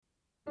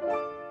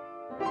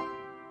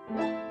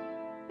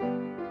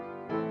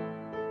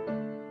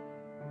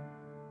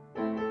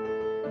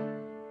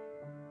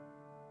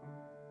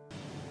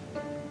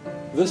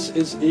This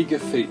is Eager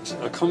Feet,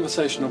 a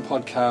conversational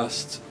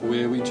podcast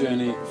where we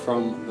journey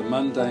from the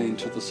mundane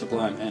to the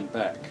sublime and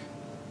back.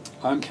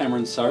 I'm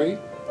Cameron Surrey,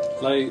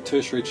 lay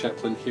tertiary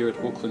chaplain here at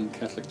Auckland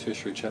Catholic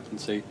Tertiary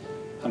Chaplaincy,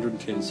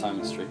 110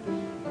 Simon Street.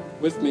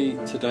 With me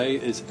today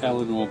is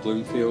Eleanor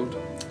Bloomfield.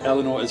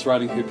 Eleanor is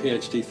writing her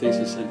PhD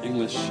thesis in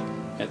English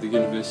at the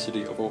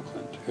University of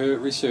Auckland. Her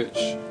research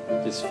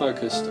is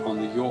focused on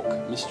the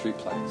York Mystery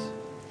Plays.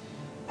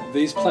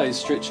 These plays,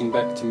 stretching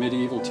back to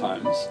medieval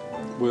times,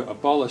 were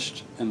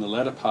abolished in the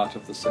latter part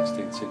of the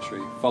 16th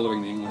century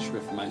following the English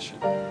Reformation,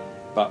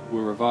 but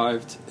were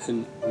revived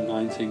in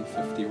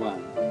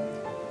 1951.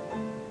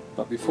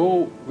 But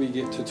before we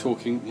get to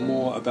talking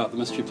more about the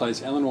mystery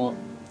plays, Eleanor,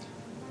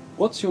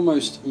 what's your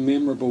most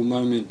memorable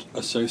moment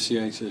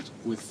associated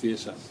with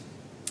theatre?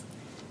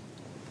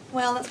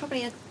 Well, that's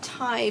probably a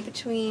tie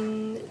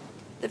between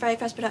the very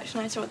first production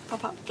I saw at the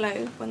Pop-Up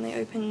Globe when they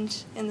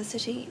opened in the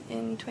city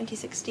in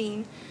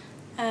 2016,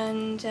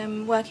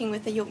 and working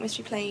with the York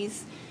Mystery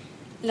Plays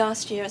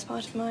last year as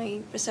part of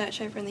my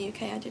research over in the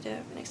UK. I did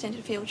an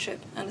extended field trip,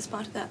 and as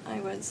part of that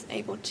I was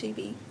able to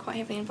be quite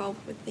heavily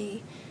involved with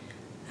the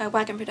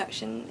Wagon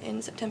production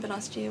in September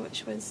last year,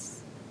 which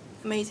was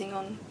amazing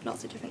on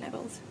lots of different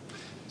levels.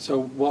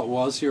 So what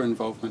was your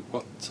involvement?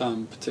 What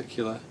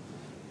particular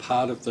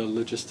part of the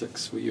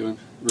logistics were you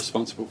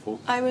responsible for?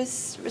 I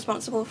was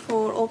responsible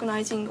for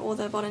organising all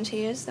the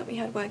volunteers that we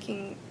had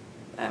working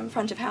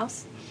front of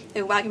house.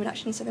 They were wagon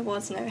production, so there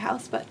was no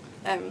house, but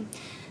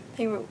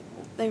they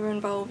were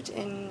involved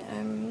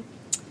in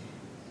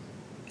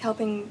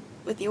helping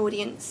with the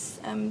audience,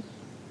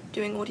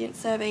 doing audience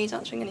surveys,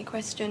 answering any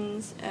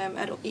questions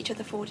at each of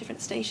the 4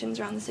 different stations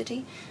around the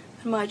city.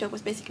 And my job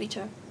was basically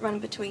to run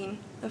between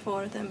the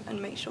 4 of them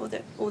and make sure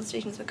that all the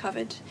stations were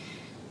covered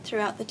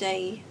throughout the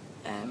day,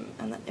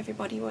 and that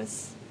everybody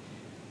was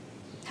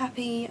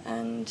happy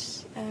and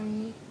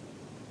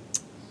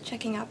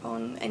checking up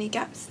on any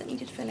gaps that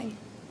needed filling.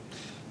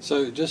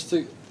 So just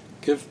to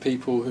give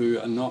people who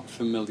are not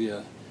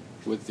familiar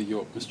with the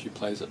York Mystery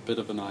Plays a bit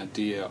of an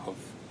idea of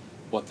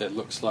what that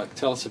looks like,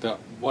 tell us about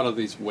what are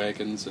these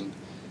wagons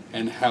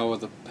and how are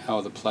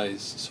the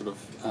plays sort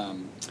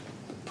of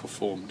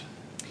performed.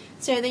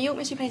 So the York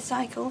Mystery Plays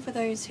cycle, for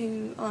those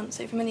who aren't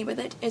so familiar with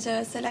it, is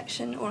a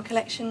selection or a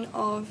collection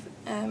of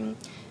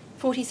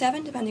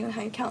 47, depending on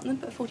how you count them,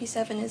 but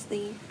 47 is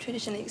the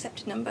traditionally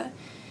accepted number,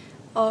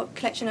 a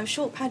collection of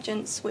short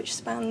pageants which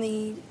span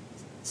the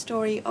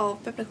story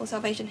of biblical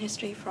salvation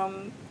history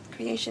from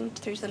creation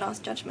through to the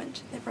Last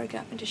Judgment. They're broken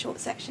up into short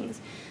sections,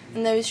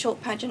 and those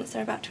short pageants,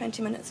 they're about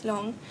 20 minutes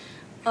long,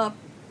 are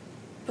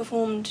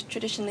performed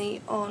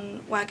traditionally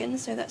on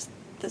wagons, so that's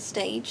the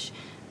stage,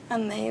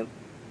 and they're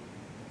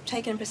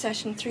taken in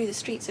procession through the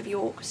streets of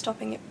York,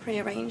 stopping at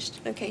pre-arranged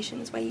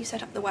locations where you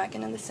set up the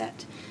wagon and the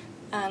set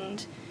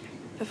and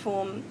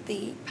perform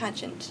the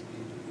pageant,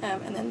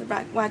 and then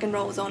the wagon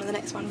rolls on and the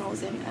next one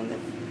rolls in, and the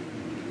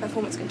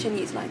performance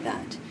continues like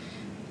that.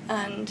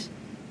 And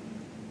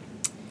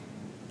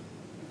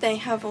they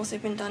have also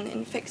been done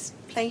in fixed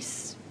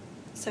place,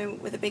 so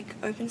with a big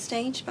open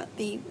stage, but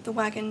the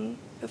wagon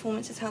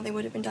performance is how they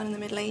would have been done in the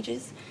Middle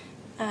Ages,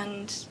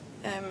 and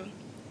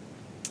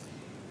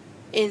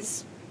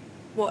is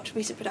what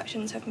recent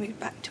productions have moved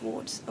back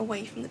towards,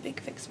 away from the big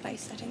fixed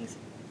place settings.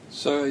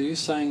 So are you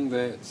saying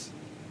that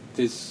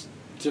there's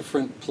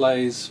different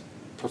plays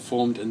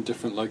performed in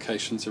different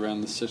locations around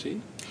the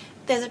city?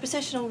 There's a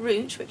processional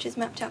route which is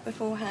mapped out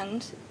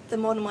beforehand. The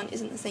modern one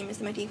isn't the same as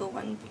the medieval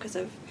one because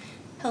of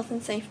health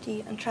and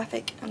safety and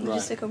traffic and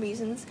logistical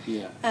reasons.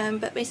 Yeah.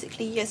 But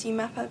basically, yes, you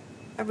map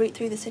a route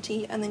through the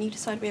city, and then you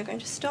decide where you're going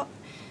to stop,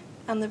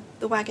 and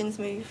the wagons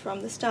move from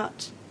the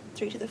start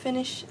through to the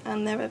finish,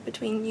 and there are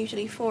between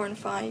usually 4 and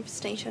 5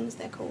 stations,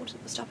 they're called,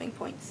 stopping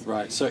points.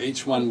 Right, so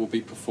each one will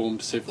be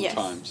performed several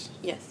times?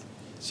 Yes.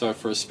 So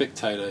for a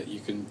spectator, you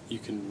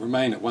can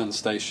remain at one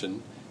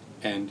station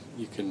and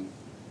you can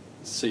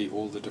see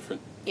all the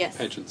different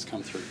pageants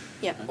come through.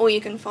 Yeah, right? Or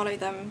you can follow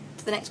them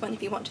to the next one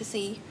if you want to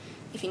see,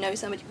 if you know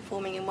somebody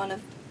performing in one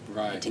of a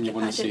particular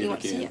pageant, you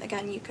want to see it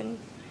again, you can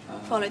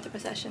follow the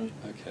procession.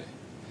 Okay.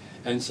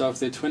 And so if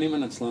they're 20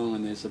 minutes long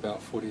and there's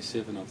about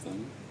 47 of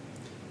them,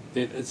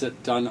 then is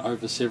it done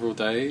over several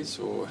days,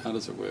 or how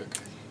does it work?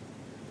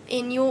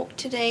 In York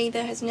today,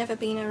 there has never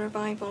been a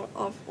revival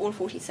of all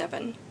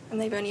 47, and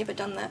they've only ever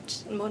done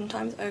that in modern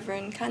times over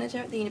in Canada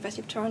at the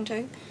University of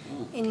Toronto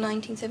in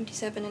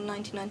 1977 and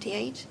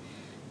 1998.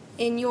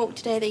 In York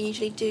today, they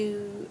usually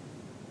do,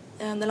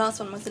 the last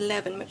one was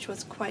 11, which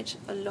was quite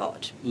a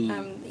lot.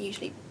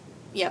 Usually,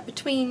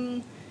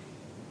 between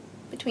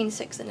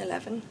 6 and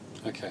 11.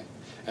 Okay,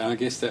 and I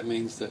guess that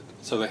means that,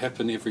 so they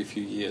happen every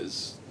few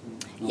years?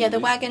 Normally? Yeah, the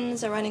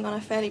wagons are running on a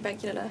fairly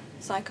regular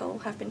cycle,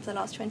 have been for the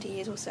last 20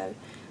 years or so,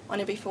 on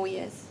every 4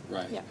 years.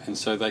 Right, yeah. And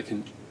so they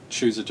can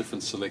choose a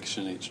different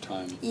selection each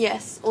time?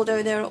 Yes,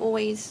 although there are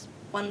always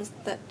ones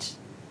that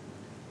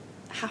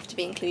have to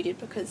be included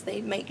because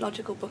they make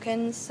logical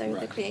bookends, so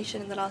the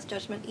creation and the Last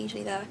Judgment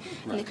usually there,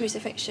 and the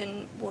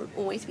crucifixion will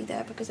always be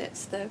there because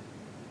it's the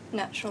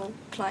natural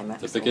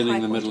climax. The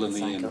beginning, the middle, and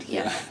the end.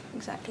 Yeah,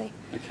 exactly.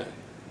 Okay.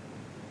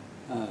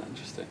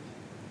 Interesting.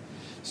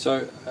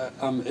 So,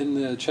 in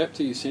the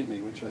chapter you sent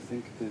me, which I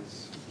think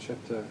is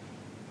chapter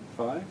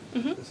 5,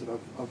 is it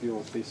of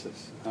your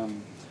thesis,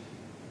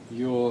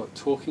 you're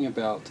talking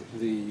about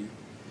the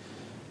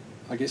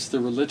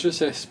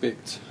religious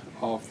aspect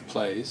of the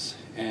plays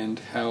and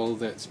how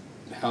that's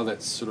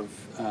sort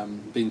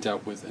of been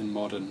dealt with in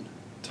modern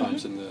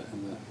times in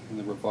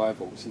the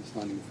revival since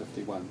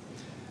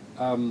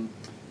 1951.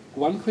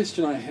 One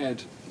question I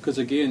had, because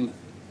again,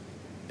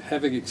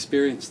 having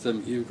experienced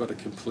them, you've got a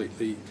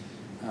completely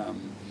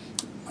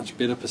much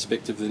better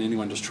perspective than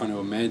anyone just trying to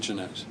imagine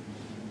it.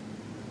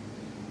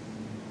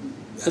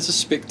 As a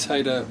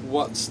spectator,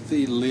 what's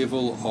the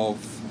level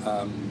of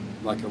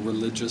like a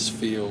religious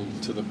feel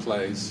to the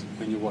plays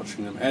when you're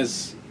watching them?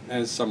 As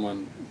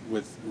someone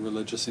with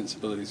religious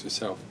sensibilities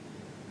yourself,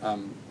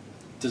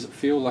 does it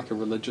feel like a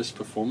religious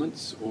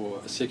performance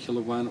or a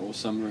secular one or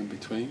somewhere in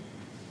between?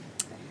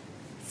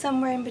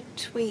 Somewhere in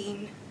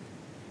between.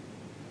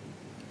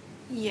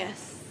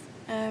 Yes.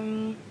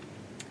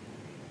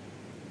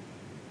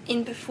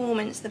 In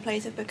performance, the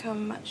plays have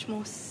become much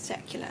more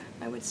secular,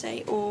 I would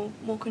say, or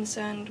more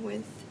concerned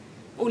with,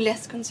 or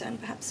less concerned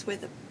perhaps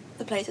with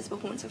the plays as a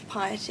performance of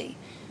piety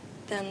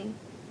than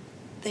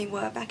they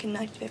were back in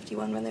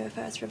 1951 when they were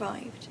first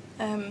revived.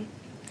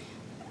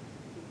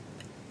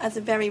 As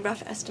a very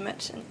rough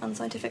estimate, an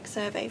unscientific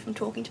survey from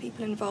talking to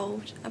people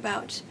involved,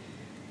 about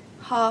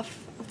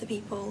half of the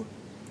people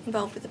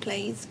involved with the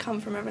plays come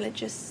from a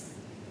religious,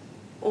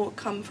 or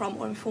come from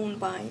or informed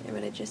by a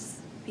religious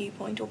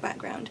viewpoint or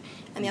background,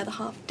 and the other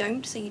half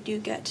don't, so you do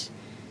get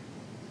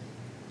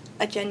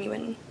a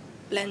genuine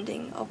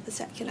blending of the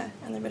secular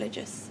and the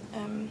religious,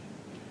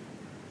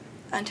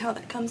 and how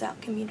that comes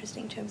out can be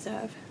interesting to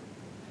observe.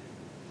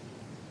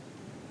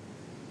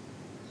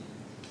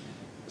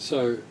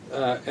 So,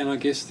 and I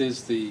guess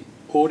there's the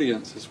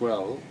audience as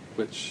well,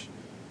 which,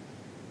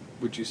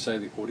 would you say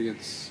the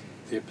audience,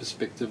 their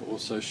perspective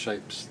also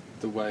shapes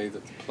the way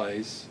that the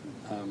plays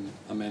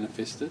are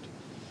manifested?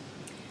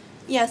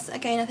 Yes,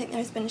 again, I think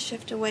there's been a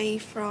shift away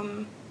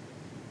from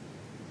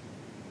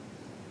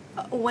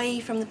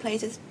the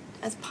plays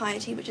as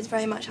piety, which is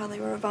very much how they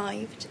were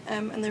revived,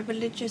 and the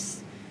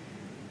religious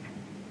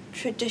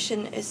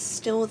tradition is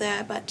still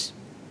there, but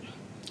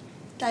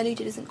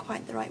diluted isn't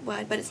quite the right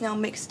word, but it's now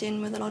mixed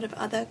in with a lot of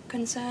other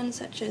concerns,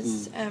 such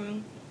as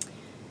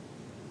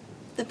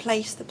the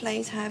place the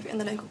plays have in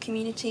the local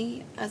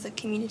community as a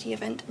community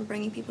event and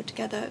bringing people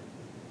together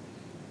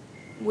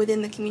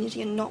within the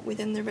community and not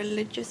within the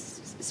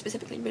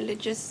specifically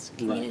religious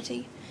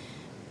community.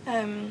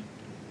 Right.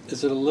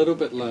 Is it a little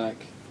bit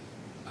like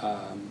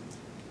a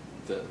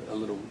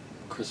little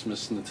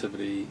Christmas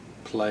nativity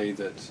play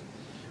that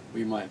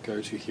we might go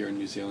to here in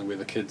New Zealand where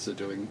the kids are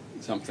doing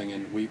something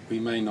and we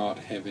may not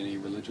have any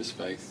religious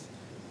faith,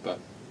 but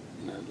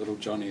little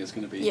Johnny is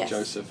going to be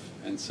Joseph,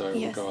 and so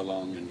we'll go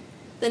along. And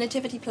the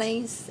nativity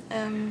plays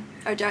are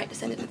a direct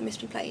descendant of the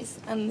mystery plays,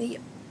 and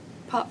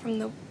apart from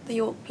the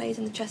York plays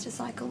and the Chester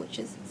Cycle, which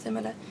is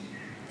similar,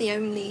 the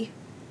only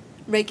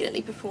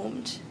regularly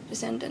performed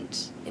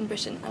descendant in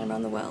Britain and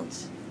around the world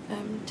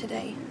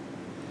today.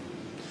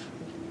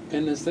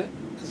 And is that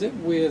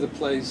where the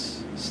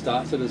plays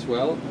started as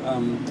well?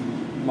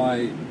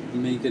 My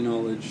meagre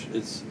knowledge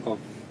is of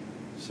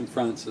St.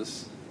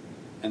 Francis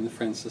and the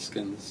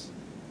Franciscans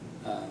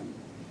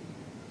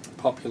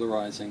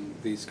popularising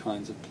these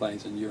kinds of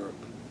plays in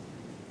Europe,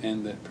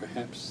 and that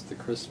perhaps the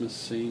Christmas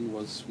scene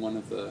was one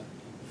of the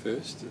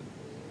first.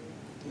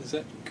 Is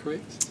that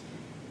correct?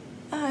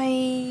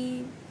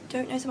 I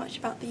don't know so much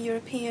about the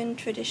European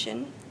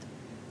tradition.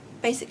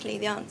 Basically,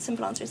 the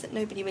simple answer is that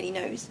nobody really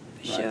knows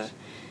for sure.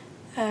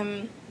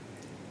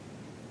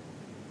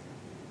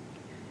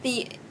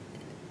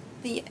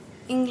 The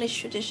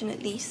English tradition,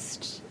 at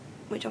least,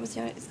 which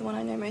obviously is the one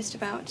I know most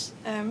about,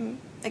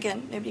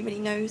 again, nobody really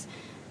knows,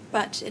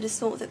 but it is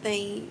thought that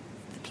the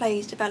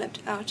plays developed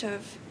out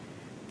of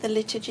the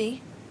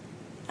liturgy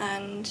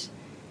and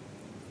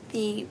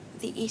the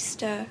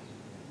Easter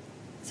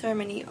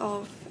ceremony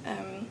of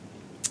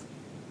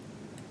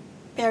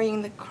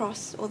burying the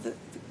cross or the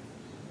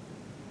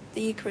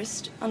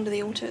Eucharist under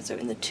the altar, so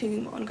in the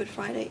tomb on Good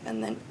Friday,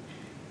 and then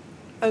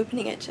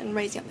opening it and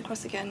raising up the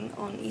cross again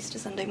on Easter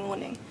Sunday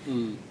morning.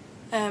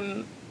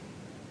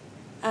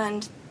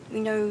 And we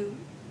know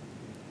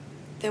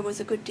there was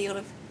a good deal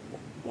of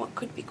what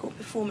could be called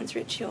performance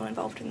ritual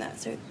involved in that,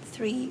 so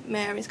 3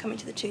 Marys coming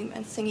to the tomb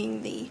and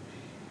singing the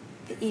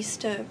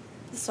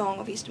song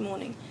of Easter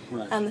morning.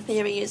 Right. And the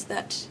theory is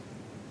that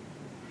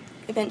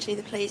eventually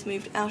the plays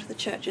moved out of the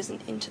churches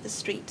and into the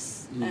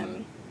streets,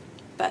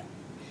 but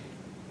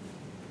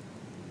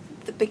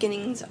the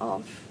beginnings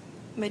of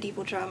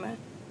medieval drama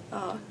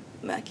are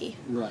murky.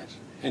 Right.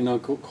 And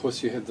of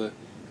course you had the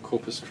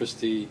Corpus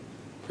Christi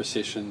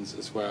processions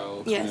as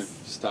well, kind of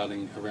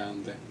starting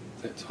around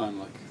that time,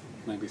 like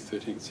maybe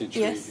 13th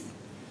century. Yes.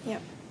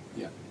 Yep.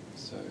 Yeah.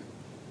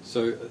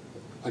 So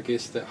I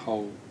guess that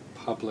whole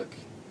public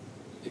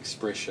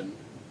expression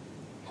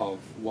of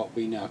what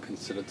we now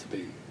consider to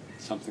be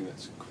something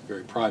that's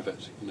very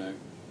private.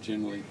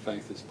 Generally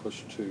faith is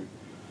pushed to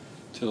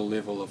the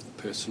level of the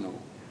personal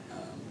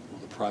or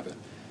the private.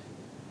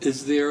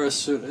 Is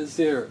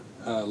there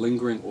a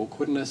lingering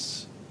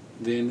awkwardness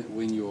then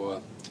when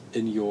you're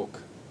in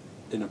York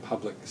in a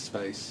public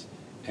space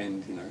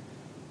and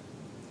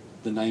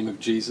the name of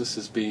Jesus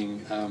is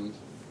being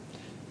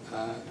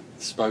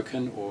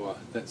spoken or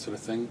that sort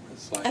of thing?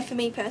 It's like, for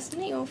me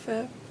personally or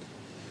for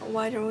a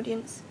wider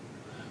audience?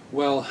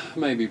 Well,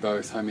 maybe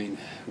both. I mean,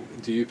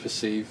 do you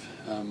perceive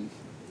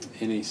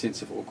any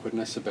sense of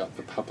awkwardness about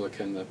the public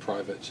and the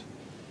private?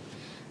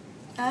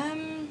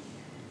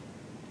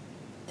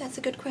 That's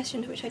a good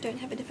question to which I don't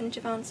have a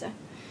definitive answer.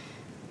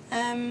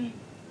 Is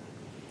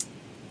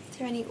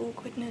there any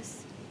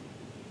awkwardness?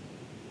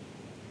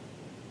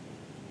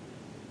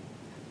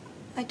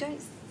 I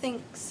don't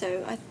think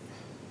so.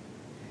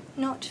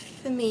 Not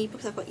for me,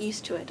 because I've got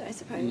used to it, I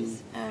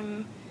suppose.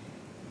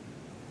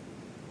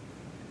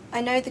 I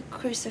know the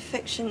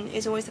crucifixion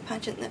is always a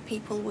pageant that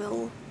people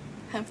will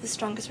have the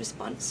strongest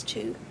response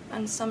to,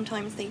 and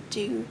sometimes they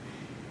do.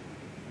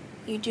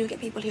 You do get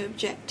people who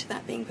object to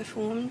that being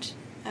performed.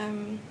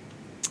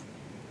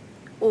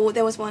 Or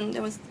there was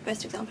the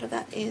best example of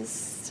that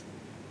is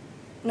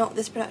not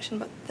this production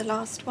but the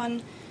last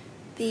one.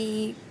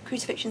 The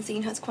crucifixion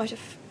scene has quite a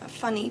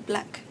funny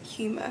black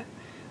humour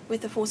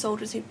with the four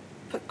soldiers who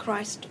put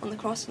Christ on the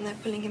cross and they're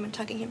pulling him and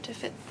tugging him to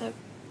fit the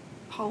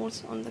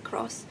holes on the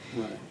cross,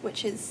 right.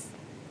 Which is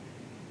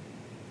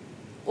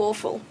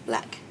awful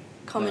black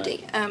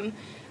comedy. Right.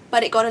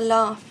 But it got a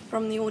laugh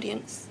from the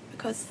audience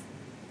because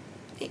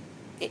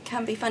it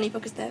can be funny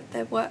because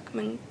they're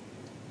workmen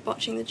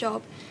botching the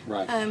job.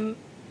 Right.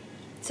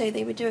 So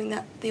they were doing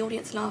that, the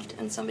audience laughed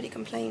and somebody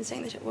complained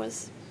saying that it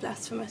was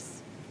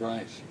blasphemous.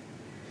 Right.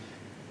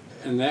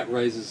 And that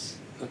raises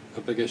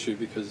a big issue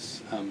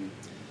because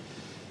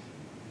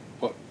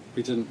what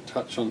we didn't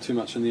touch on too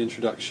much in the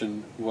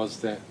introduction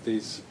was that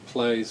these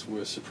plays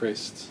were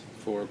suppressed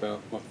for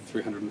about,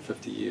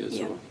 350 years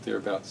yeah. or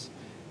thereabouts.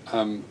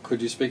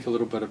 Could you speak a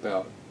little bit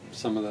about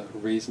some of the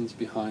reasons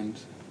behind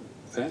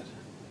that?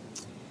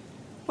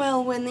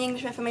 Well, when the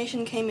English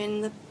Reformation came in,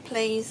 the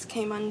plays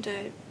came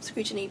under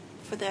scrutiny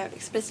for their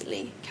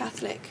explicitly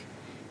Catholic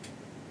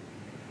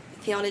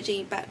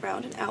theology,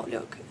 background and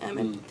outlook.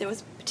 And there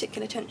was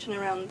particular tension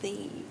around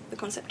the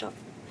concept of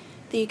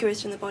the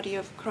Eucharist and the body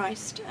of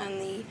Christ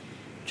and the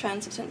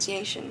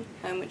transubstantiation,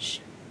 which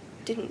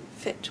didn't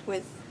fit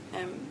with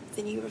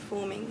the new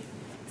reforming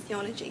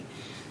theology.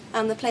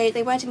 And the play,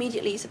 they weren't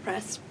immediately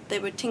suppressed. They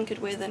were tinkered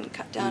with and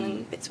cut down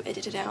and bits were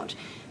edited out.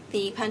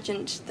 The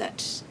pageant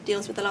that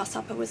deals with the Last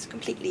Supper was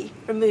completely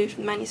removed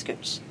from the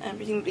manuscript and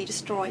presumably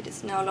destroyed.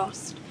 It's now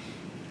lost.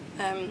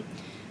 And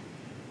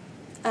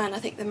I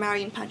think the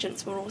Marian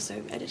pageants were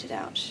also edited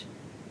out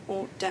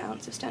or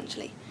down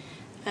substantially.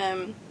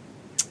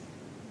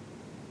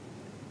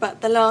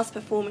 But the last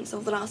performance,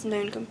 or the last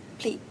known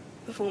complete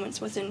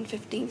performance, was in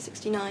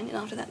 1569, and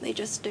after that they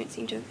just don't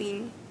seem to have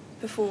been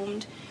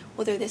performed,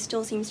 although there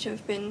still seems to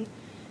have been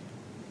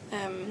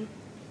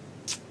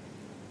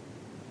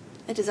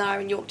a desire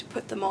in York to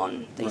put them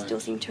on. They right. still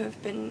seem to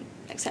have been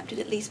accepted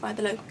at least by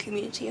the local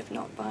community, if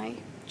not by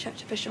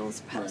church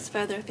officials, perhaps right.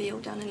 further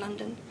afield down in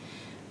London.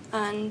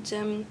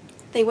 And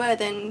they were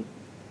then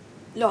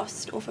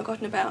lost or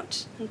forgotten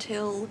about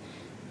until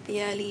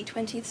the early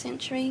 20th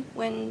century,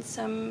 when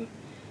some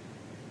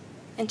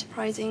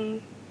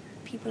enterprising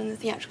people in the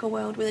theatrical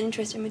world with an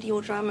interest in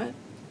medieval drama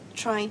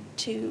tried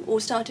to, or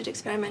started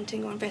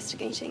experimenting or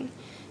investigating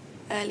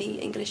early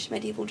English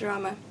medieval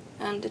drama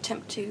and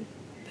attempt to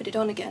put it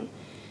on again,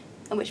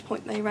 at which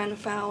point they ran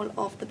afoul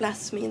of the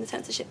blasphemy and the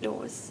censorship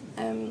laws,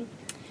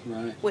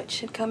 right.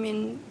 which had come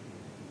in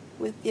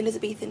with the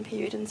Elizabethan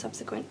period and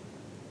subsequent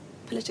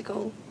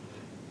political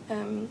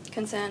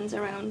concerns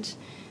around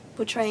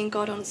portraying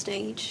God on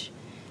stage.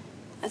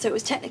 So it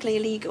was technically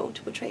illegal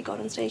to portray God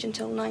on stage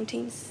until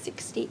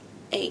 1968.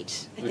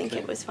 I think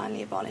it was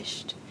finally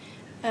abolished.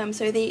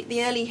 So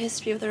the early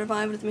history of the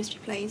revival of the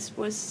mystery plays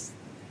was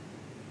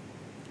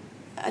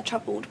a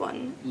troubled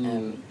one.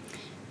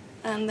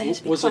 And they had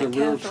to be was quite it a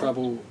real careful.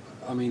 trouble?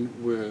 I mean,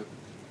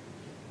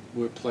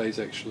 were plays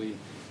actually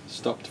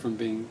stopped from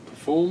being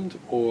performed,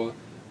 or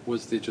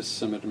was there just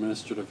some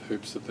administrative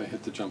hoops that they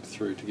had to jump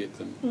through to get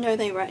them? No,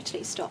 they were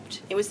actually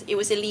stopped. It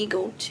was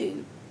illegal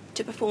to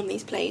perform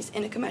these plays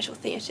in a commercial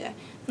theatre,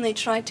 and they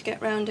tried to get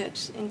round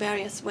it in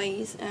various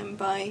ways,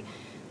 by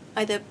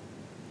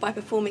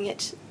performing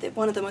it.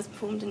 One of them was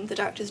performed in the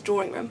director's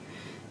drawing room,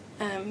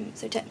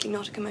 so technically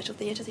not a commercial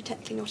theatre, so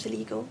technically not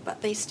illegal,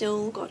 but they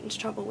still got into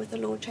trouble with the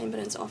Lord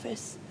Chamberlain's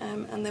office,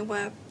 and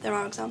there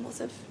are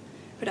examples of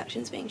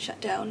productions being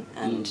shut down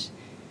and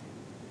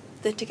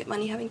the ticket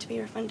money having to be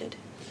refunded.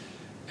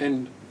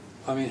 And,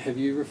 I mean, have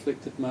you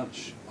reflected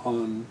much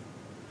on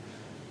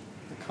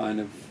the kind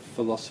of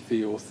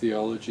philosophy or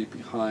theology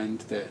behind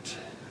that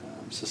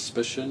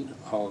suspicion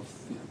of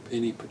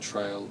any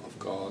portrayal of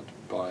God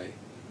by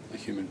a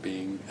human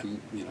being,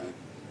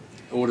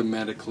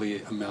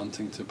 automatically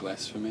amounting to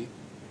blasphemy?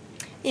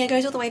 Yeah, it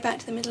goes all the way back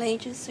to the Middle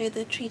Ages. So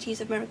the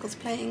Treatise of Miracles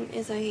Playing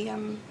is I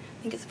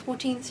think it's a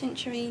 14th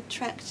century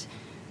tract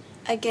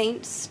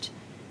against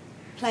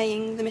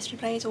playing the mystery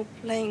plays or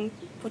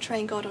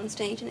portraying God on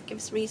stage, and it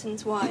gives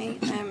reasons why.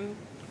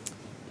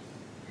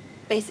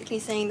 Basically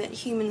saying that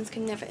humans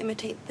can never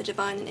imitate the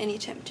divine, and any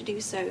attempt to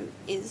do so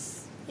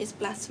is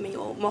blasphemy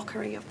or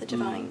mockery of the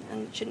divine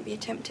and shouldn't be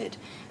attempted.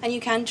 And you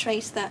can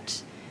trace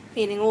that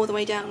feeling all the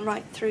way down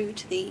right through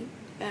to the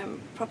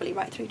probably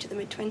right through to the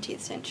mid-20th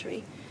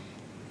century.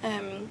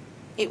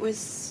 It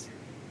was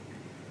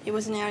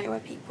an area where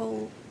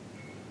people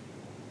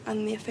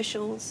and the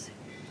officials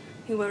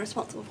who were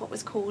responsible for what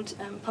was called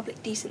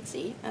public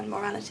decency and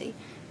morality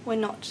were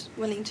not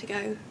willing to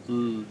go.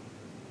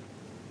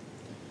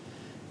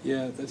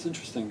 Yeah, that's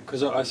interesting,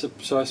 because I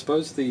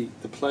suppose the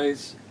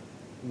plays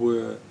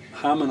were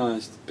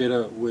harmonised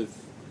better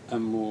with a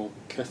more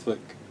Catholic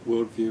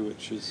worldview,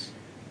 which is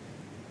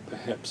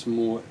perhaps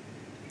more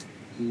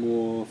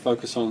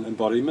focus on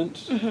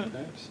embodiment,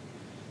 perhaps,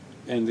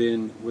 and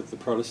then with the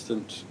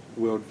Protestant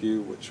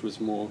worldview, which was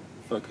more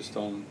focused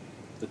on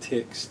the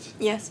text.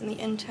 Yes, and the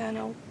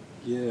internal.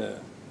 Yeah,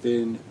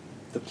 then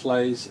the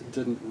plays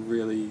didn't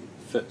really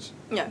fit.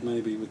 No,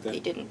 maybe with that. They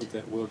didn't. With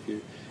that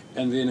worldview,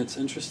 and then it's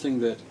interesting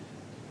that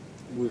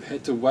we've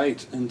had to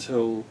wait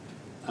until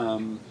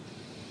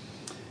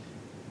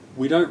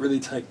we don't really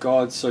take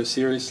God so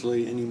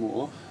seriously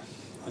anymore,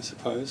 I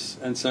suppose,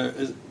 and so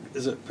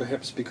is it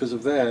perhaps because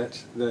of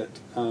that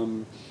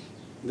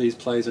these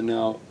plays are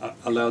now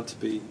allowed to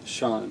be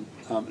shown,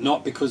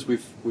 not because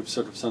we've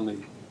sort of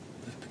suddenly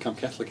become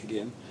Catholic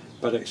again,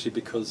 but actually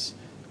because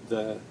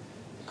the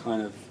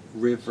kind of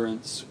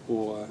reverence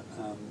or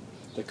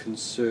the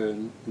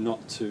concern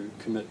not to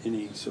commit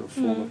any sort of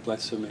form of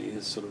blasphemy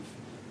is sort of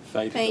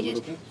faded a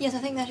little bit? Yes, I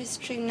think that is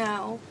true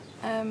now,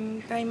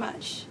 very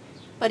much.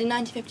 But in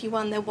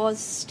 1951 there was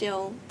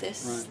still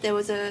this. Right.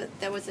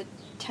 There was a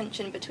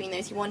tension between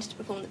those who wanted to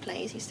perform the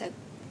plays, who said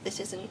this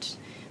isn't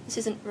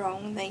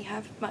wrong. They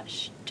have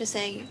much to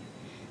say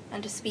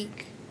and to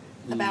speak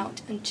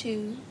about, and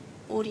to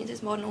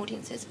audiences, modern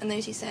audiences, and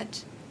those who said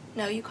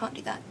no, you can't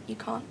do that. You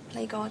can't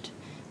play God.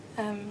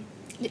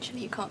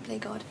 Literally, you can't play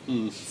God.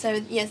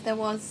 So yes, there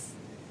was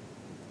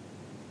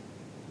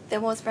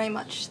very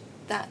much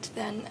that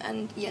then,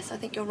 and yes, I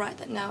think you're right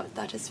that now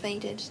that has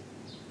faded.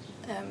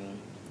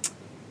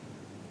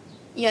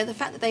 Yeah, the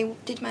fact that they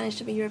did manage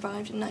to be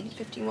revived in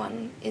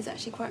 1951 is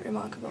actually quite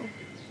remarkable.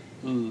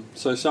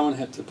 So someone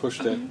had to push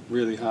that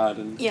really hard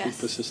and keep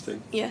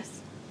persisting.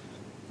 Yes.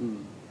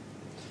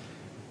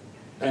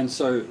 And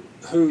so,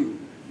 who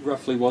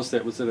roughly was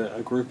that? Was it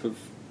a group of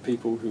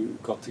people who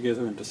got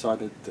together and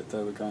decided that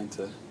they were going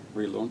to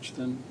relaunch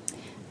them?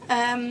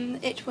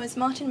 It was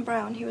Martin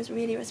Brown who was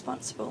really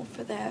responsible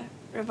for their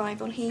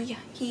revival. He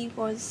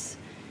was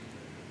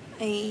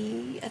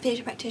a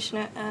theatre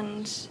practitioner,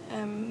 and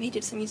he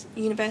did some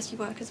university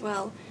work as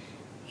well.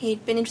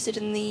 He'd been interested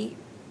in the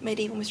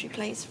medieval mystery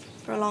plays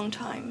for a long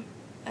time,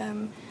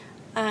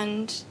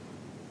 and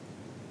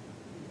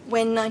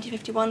when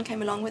 1951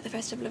 came along with the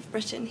Festival of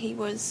Britain, he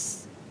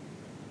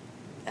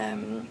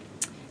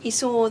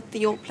saw the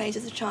York plays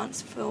as a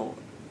chance for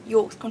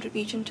York's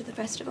contribution to the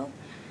festival.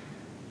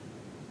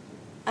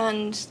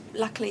 And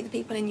luckily the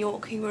people in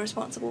York who were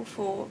responsible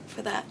for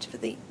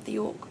the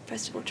York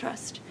Festival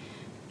Trust,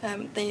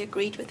 they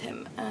agreed with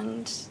him,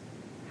 and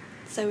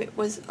so it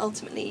was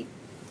ultimately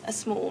a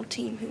small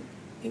team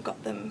who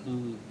got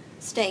them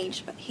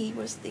staged, but he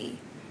was the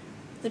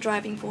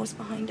driving force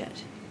behind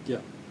it.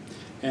 Yeah,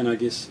 and I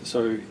guess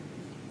so,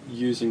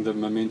 using the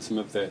momentum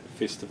of that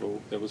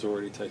festival that was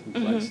already taking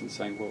place and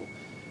saying, well,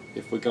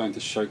 if we're going to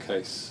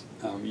showcase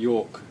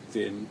York,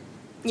 then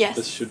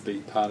this should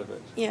be part of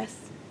it. Yes.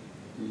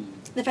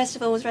 The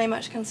festival was very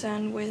much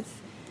concerned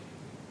with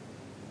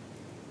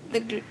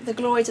the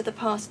glories of the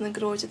past and the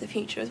glories of the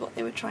future is what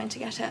they were trying to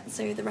get at,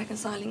 so the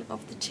reconciling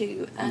of the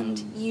two and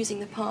using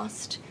the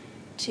past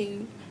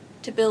to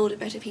build a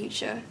better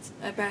future,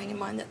 bearing in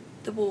mind that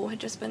the war had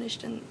just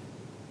finished in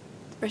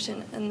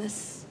Britain and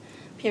this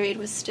period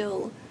was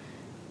still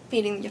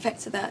feeling the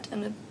effects of that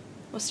and of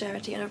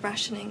austerity and of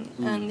rationing,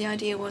 and the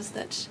idea was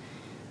that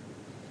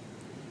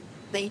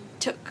they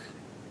took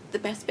the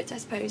best bits, I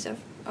suppose, of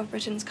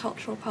Britain's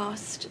cultural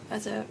past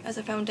as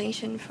a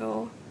foundation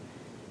for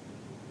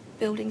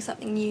building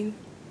something new.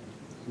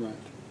 Right.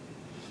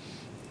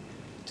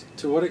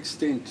 To what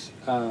extent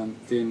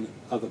then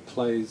are the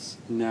plays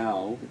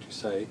now, would you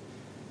say,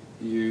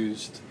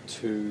 used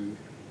to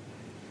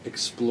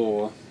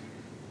explore,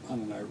 I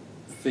don't know,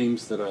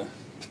 themes that are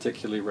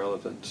particularly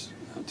relevant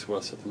to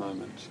us at the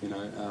moment, you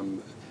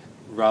know,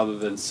 rather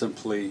than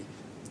simply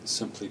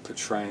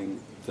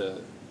portraying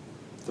the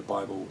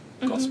Bible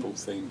gospel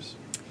themes?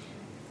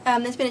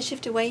 There's been a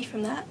shift away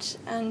from that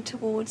and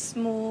towards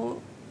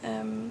more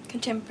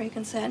contemporary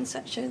concerns,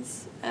 such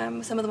as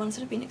some of the ones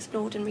that have been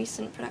explored in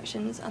recent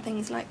productions are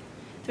things like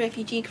the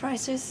refugee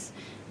crisis,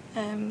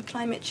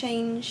 climate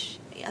change,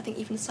 I think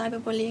even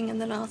cyberbullying in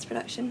the last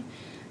production.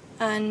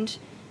 And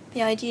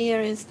the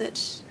idea is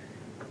that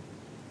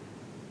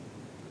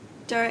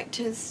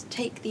directors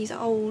take these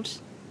old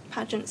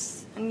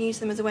pageants and use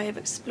them as a way of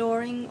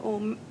exploring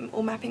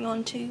or mapping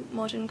onto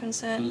modern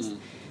concerns.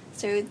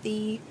 So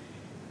the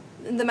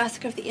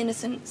Massacre of the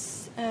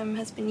Innocents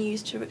has been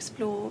used to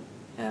explore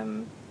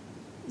the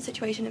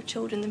situation of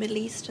children in the Middle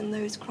East and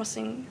those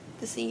crossing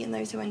the sea and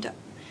those who end up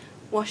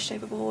washed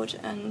overboard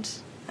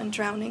and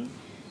drowning.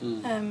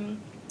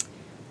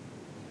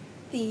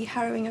 The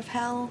Harrowing of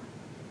Hell,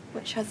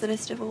 which has the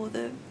list of all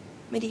the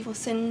medieval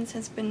sins,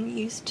 has been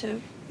used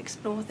to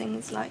explore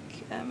things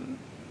like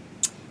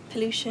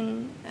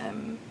pollution,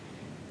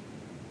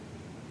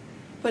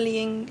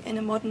 bullying in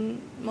a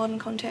modern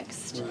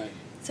context. Right.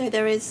 So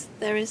there is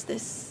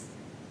this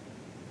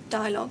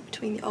dialogue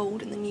between the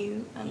old and the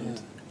new,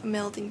 and a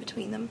melding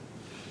between them.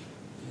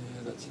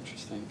 Yeah, that's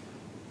interesting.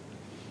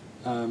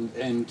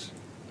 And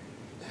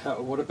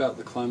what about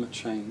the climate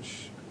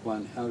change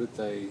one? How did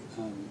they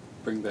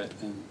bring that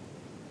in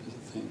as a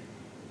theme?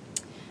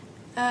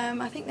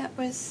 I think that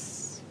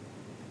was...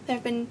 There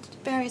have been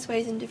various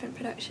ways in different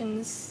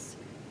productions.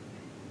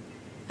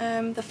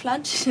 The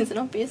Flood is an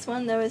obvious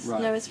one. There was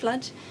Noah's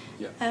Flood.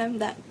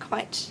 That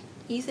quite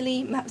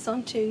easily maps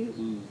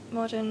onto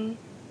modern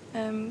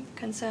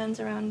concerns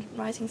around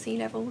rising sea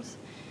levels.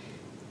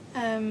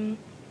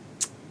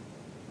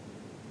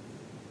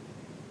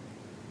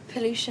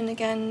 Pollution,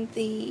 again,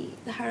 the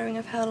Harrowing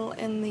of Hell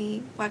in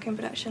the Wagon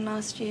production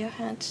last year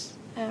had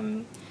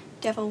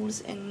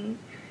devils in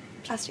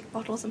plastic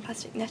bottles and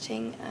plastic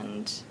netting,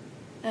 and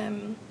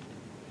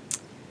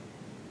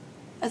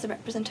as a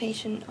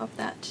representation of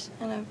that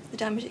and of the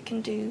damage it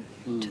can do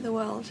to the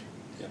world.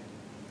 Yeah.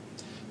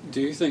 Do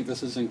you think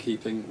this is in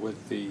keeping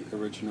with the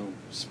original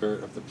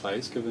spirit of the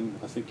plays, given,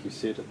 I think you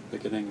said at the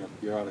beginning of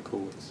your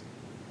article, it's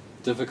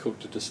difficult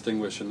to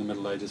distinguish in the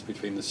Middle Ages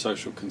between the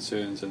social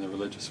concerns and the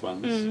religious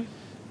ones.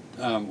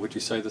 Would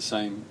you say the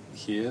same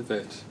here,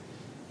 that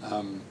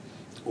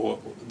or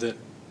that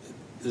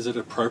is it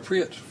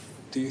appropriate,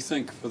 do you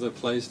think, for the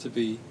plays to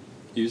be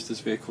used as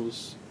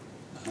vehicles?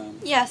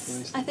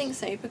 Yes, I think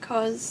so,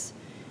 because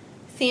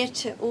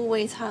theatre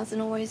always has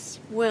and always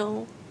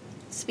will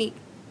speak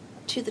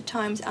to the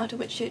times out of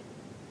which it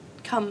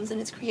comes and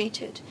is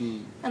created.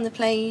 And the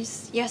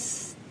plays,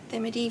 yes,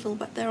 they're medieval,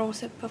 but they're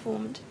also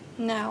performed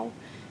now.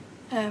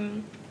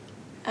 And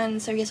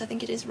so, yes, I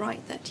think it is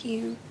right that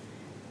you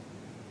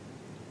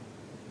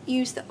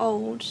use the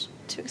old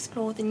to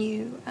explore the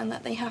new, and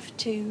that they have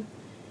to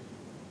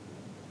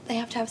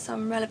have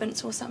some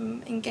relevance or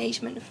some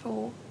engagement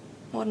for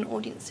modern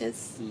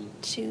audiences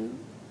to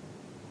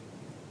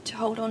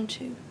hold on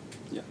to.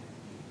 Yeah.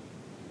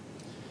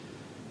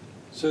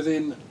 So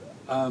then,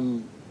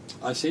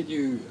 I sent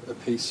you a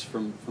piece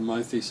from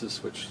my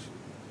thesis which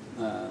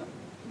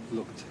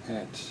looked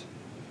at,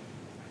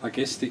 I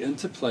guess, the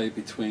interplay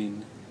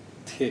between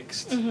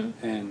text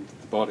and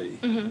the body.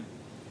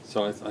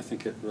 So I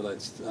think it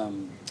relates.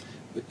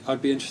 But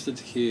I'd be interested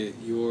to hear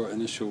your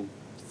initial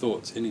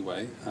thoughts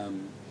anyway,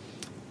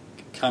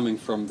 coming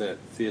from that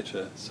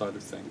theatre side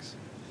of things.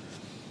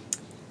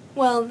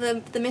 Well,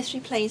 the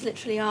mystery plays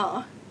literally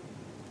are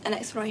an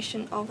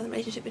exploration of the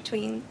relationship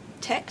between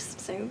text,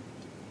 so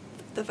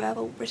the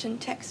verbal written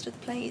text of the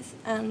plays,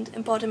 and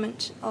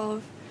embodiment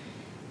of,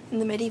 in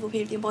the medieval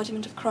period, the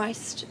embodiment of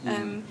Christ.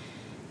 The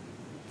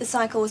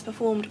cycle was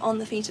performed on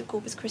the feet of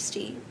Corpus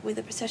Christi with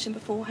a procession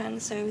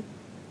beforehand, so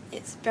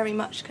it's very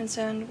much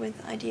concerned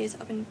with ideas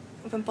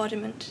of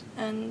embodiment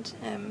and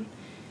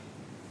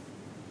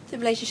the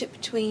relationship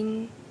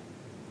between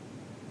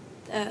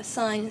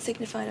sign and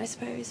signified, I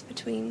suppose,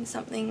 between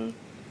something,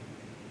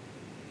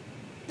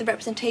 the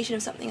representation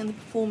of something and the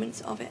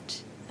performance of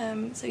it.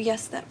 So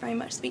yes, that very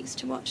much speaks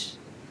to what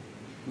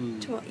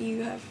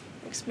you have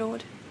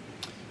explored.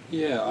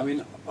 Yeah, I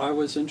mean, I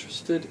was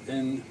interested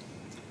in,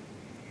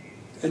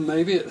 and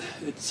maybe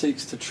it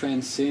seeks to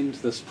transcend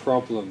this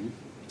problem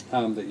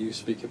that you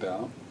speak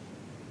about,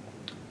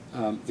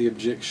 the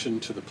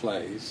objection to the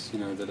plays,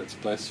 that it's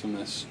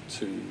blasphemous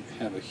to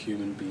have a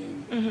human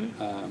being,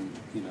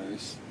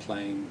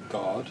 playing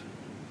God.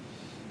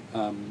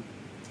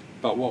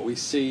 But what we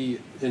see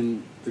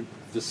in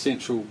the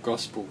central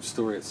gospel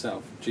story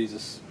itself,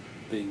 Jesus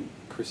being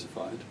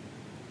crucified,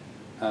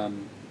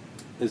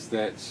 is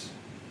that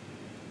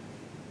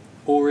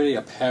already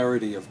a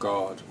parody of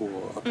God,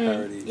 or a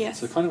parody,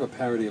 yes. It's a kind of a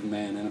parody of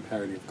man and a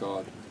parody of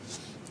God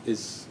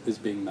is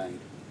being made.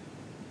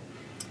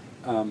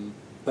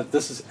 But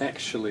this is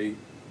actually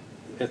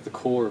at the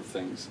core of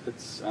things.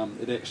 It's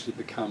it actually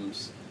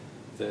becomes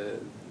the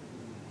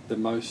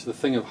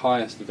thing of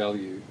highest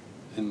value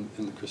in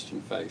the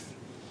Christian faith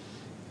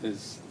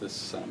is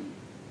this,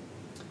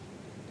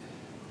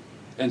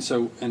 and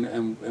so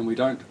and we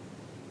don't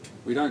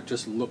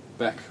just look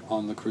back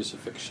on the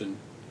crucifixion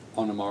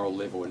on a moral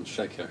level and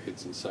shake our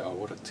heads and say, oh,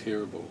 what a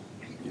terrible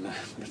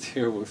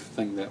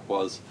thing that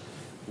was.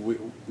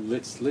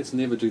 Let's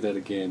never do that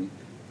again,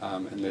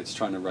 and let's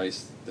try and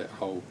erase that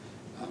whole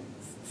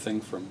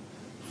thing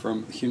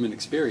from human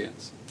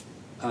experience.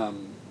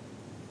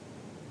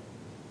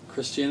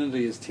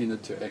 Christianity has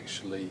tended to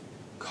actually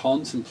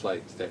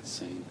contemplate that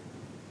scene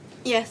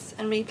Yes,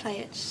 and replay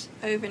it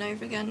over and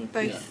over again,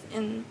 both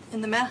in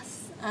the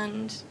Mass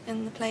and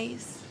in the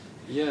plays.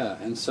 Yeah,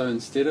 and so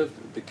instead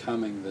of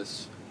becoming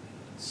this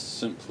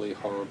simply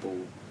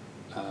horrible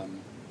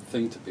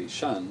thing to be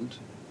shunned,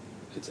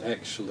 it's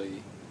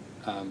actually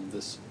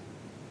this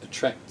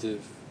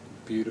attractive,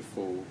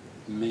 beautiful,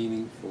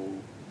 meaningful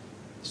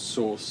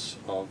source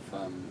of,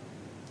 I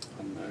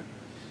don't know,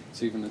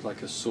 it's even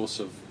like a source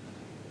of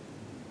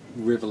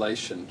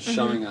revelation,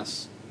 showing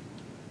us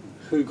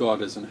who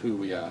God is and who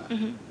we are.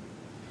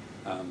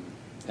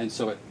 And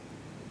so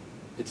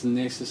it's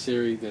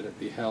necessary that it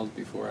be held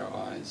before our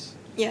eyes.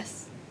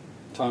 Yes.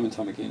 Time and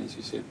time again, as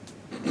you said.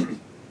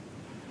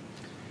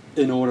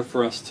 In order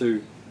for us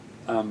to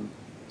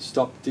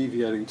stop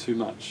deviating too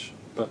much,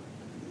 but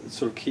it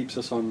sort of keeps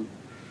us on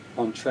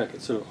track.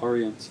 It sort of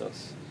orients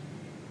us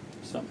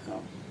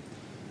somehow.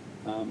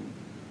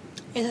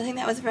 Yes, I think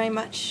that was very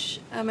much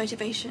a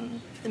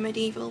motivation for the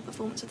medieval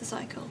performance of the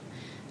cycle.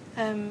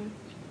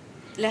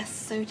 Less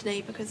so today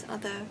because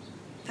other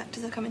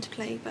factors have come into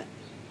play, but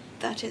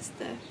that is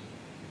the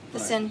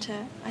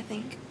centre, I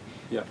think,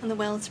 and the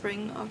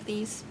wellspring of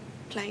these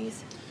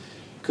plays.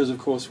 Because, of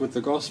course, with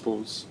the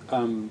Gospels,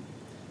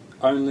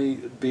 only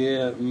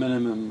bare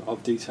minimum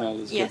of detail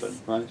is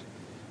given, right?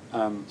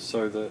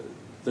 So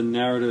the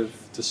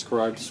narrative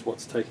describes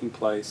what's taking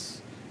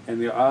place, and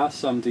there are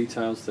some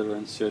details that are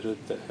inserted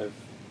that have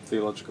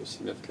theological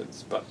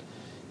significance, but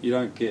you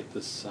don't get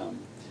this.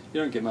 You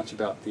don't get much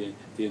about the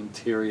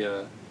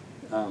interior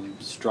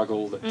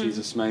struggle that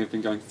Jesus may have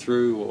been going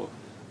through, or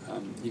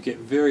you get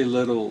very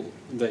little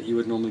that you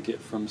would normally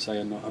get from, say,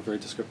 a very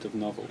descriptive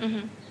novel.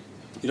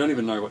 You don't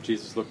even know what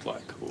Jesus looked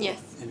like, or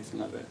anything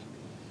like that.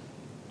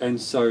 And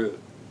so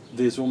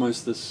there's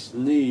almost this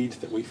need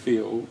that we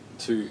feel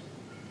to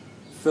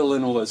fill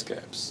in all those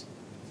gaps,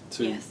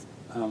 to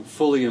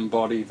fully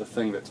embody the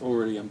thing that's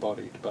already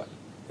embodied, but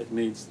it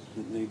needs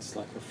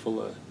like a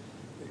fuller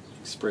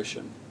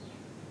expression.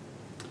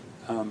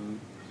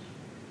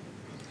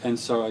 And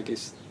so I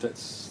guess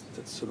that's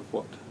sort of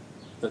what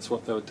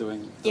they were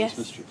doing with those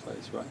mystery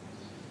plays,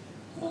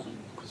 right?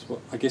 Because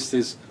I guess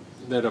there's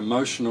that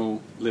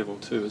emotional level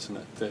too, isn't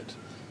it?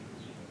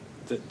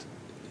 That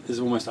is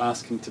almost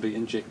asking to be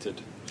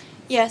injected.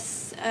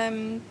 Yes,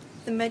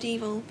 the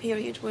medieval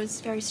period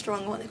was very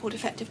strong, what they called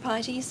affective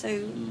piety,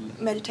 so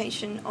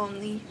meditation on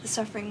the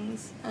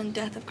sufferings and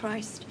death of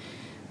Christ.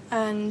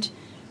 And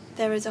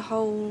there is a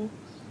whole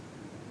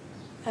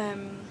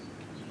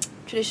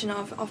tradition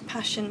of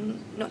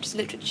passion, not just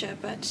literature,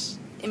 but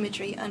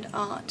imagery and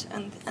art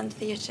and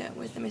theatre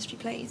with the mystery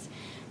plays,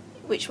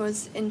 which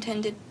was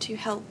intended to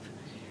help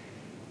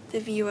the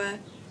viewer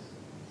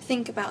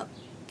think about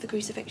the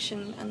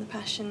crucifixion and the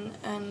passion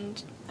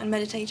and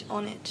meditate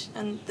on it,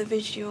 and the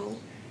visual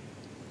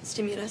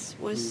stimulus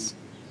was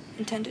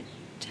intended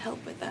to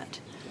help with that.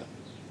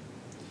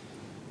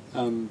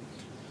 And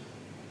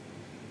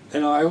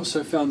I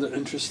also found it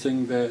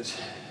interesting that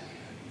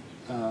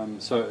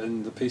so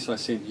in the piece I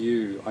sent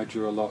you, I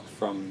drew a lot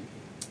from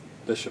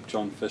Bishop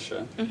John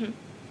Fisher,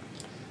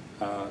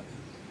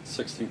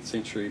 16th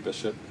century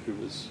bishop, who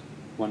was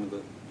one of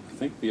I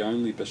think the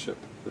only bishop,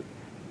 that,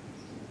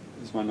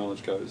 as my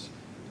knowledge goes,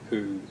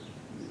 who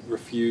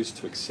refused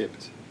to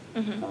accept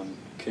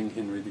King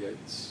Henry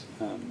VIII's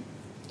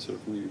sort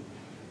of new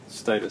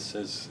status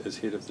as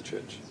head of the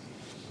church.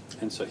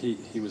 And so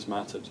he was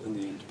martyred in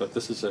the end. But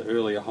this is an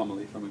earlier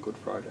homily from a Good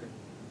Friday.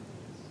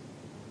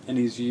 And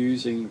he's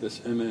using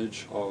this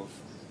image of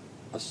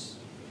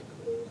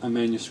a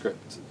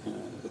manuscript,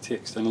 a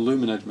text, an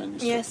illuminated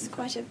manuscript. Yes,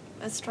 quite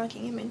a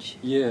striking image.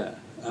 Yeah,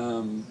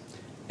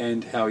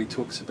 and how he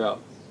talks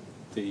about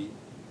the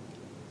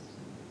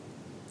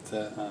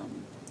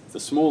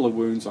smaller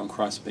wounds on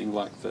Christ being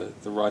like the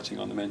writing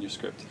on the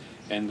manuscript,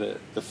 and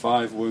the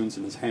 5 wounds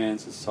in his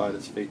hands, his side,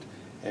 his feet,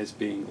 as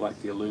being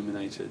like the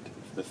illuminated,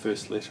 the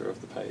first letter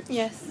of the page.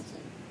 Yes.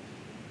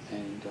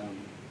 And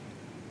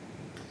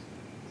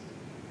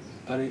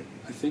but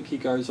I think he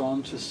goes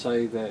on to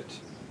say that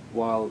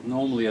while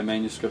normally a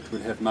manuscript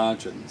would have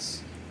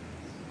margins,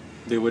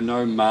 there were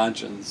no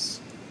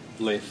margins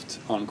left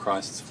on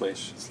Christ's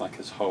flesh. It's like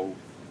his whole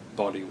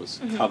body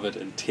was covered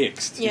in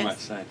text, you might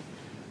say.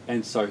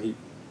 And so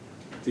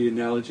the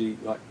analogy,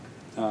 like,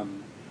 or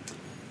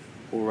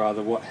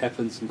rather what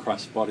happens in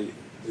Christ's body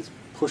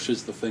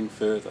pushes the thing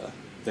further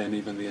than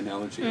even the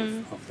analogy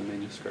of the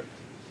manuscript.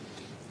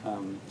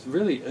 It's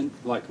really,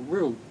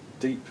 real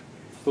deep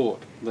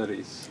thought that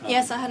he's...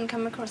 yes, I hadn't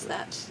come across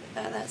that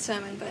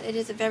sermon, but it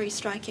is a very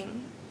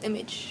striking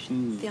image,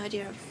 the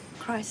idea of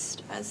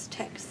Christ as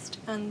text,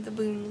 and the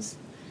wounds,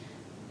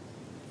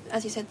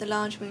 as you said, the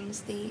large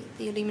wounds, the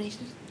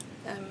illuminated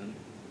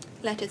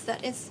letters.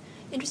 That is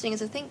interesting,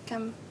 as I think,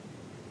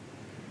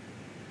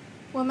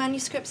 were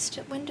manuscripts,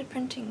 when did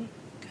printing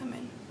come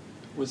in?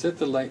 Was that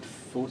the late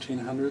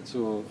 1400s,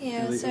 or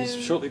early, so it was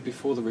shortly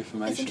before the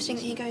Reformation? It's interesting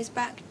that he goes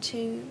back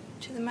to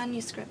the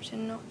manuscript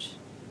and not...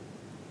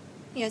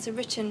 Yeah, it's a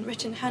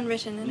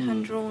handwritten and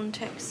hand-drawn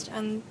text,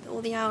 and all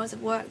the hours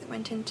of work that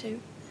went into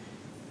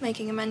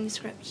making a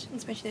manuscript,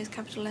 especially those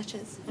capital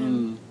letters.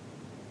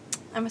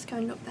 I must go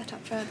and look that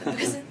up further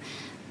because it's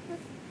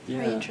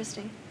very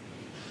interesting.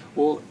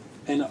 Well,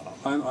 and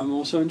I'm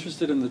also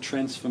interested in the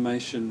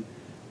transformation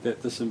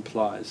that this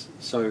implies.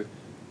 So,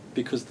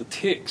 because the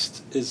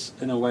text is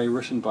in a way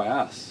written by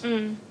us,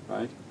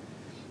 right?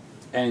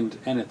 And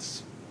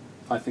it's,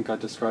 I think I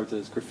described it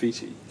as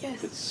graffiti.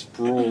 Yes. It's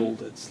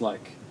sprawled. It's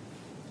like,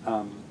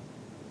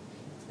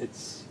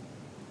 it's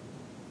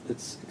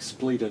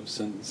expletives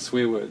and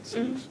swear words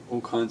and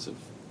all kinds of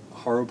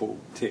horrible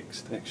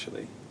text,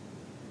 actually,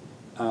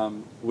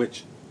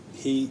 which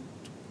he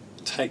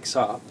takes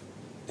up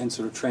and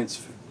sort of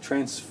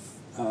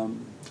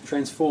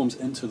transforms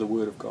into the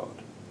Word of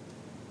God.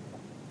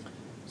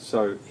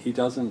 So he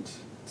doesn't,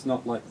 it's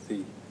not like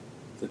the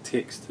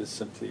text is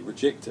simply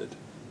rejected.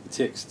 The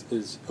text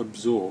is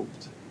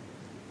absorbed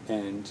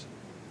and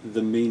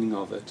the meaning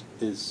of it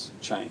is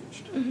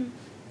changed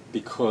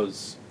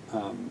because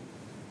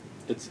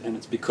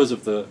it's because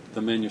of the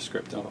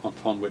manuscript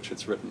upon which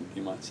it's written,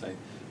 you might say,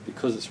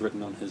 because it's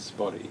written on his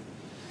body,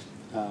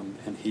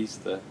 and he's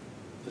the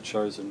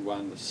chosen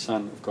one, the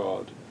Son of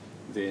God,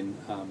 then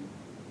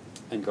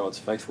and God's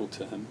faithful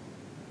to him,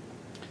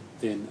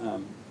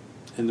 then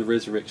in the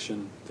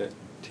resurrection that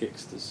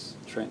text is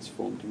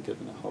transformed and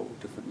given a whole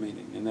different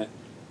meaning,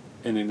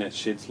 and then that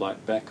sheds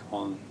light back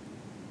on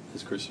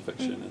his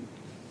crucifixion and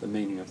the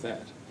meaning of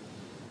that.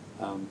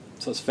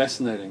 So it's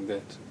fascinating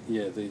that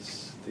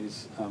these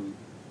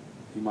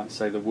you might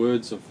say the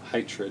words of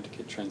hatred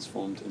get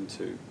transformed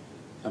into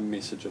a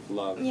message of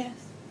love. Yes,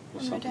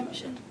 or and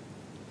redemption.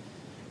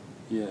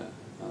 Like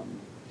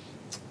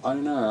I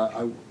don't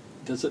know.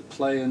 Does it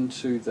play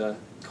into the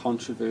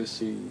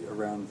controversy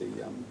around the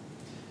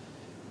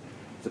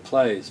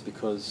plays,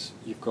 because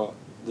you've got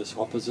this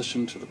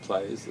opposition to the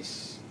plays,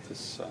 this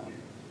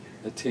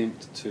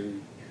attempt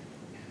to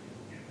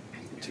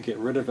get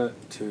rid of it,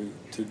 to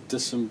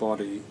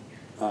disembody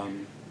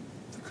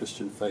the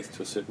Christian faith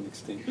to a certain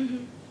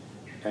extent,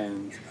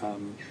 and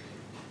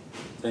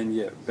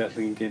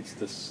battling against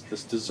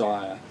this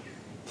desire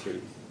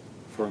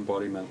for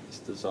embodiment, this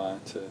desire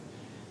to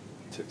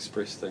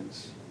express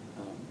things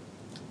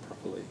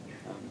properly.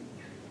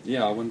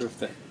 I wonder if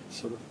that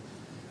sort of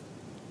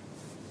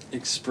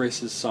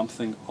expresses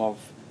something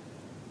of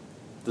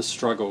the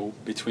struggle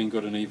between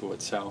good and evil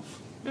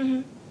itself.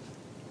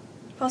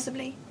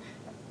 Possibly.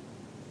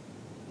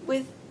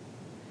 With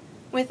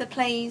the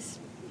plays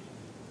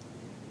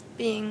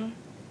being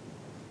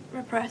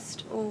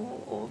repressed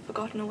or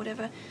forgotten or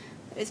whatever,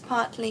 it's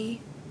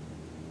partly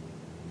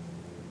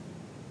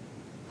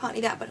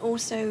that, but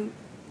also,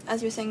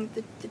 as you were saying,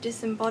 the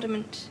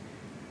disembodiment,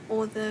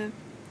 or there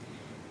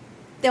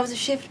was a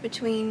shift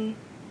between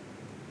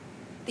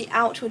the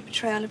outward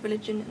portrayal of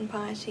religion and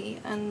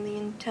piety and the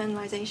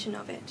internalization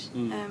of it,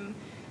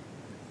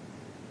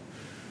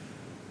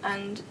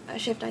 and a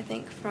shift, I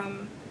think,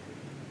 from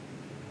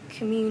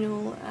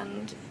communal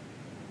and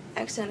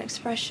external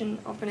expression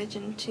of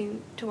religion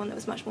to one that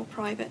was much more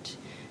private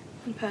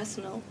and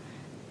personal,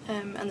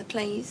 and the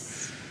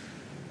plays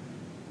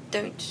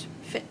don't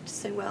fit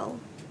so well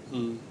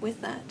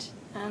with that,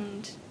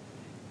 and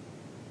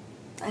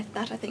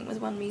that I think was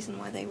one reason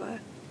why they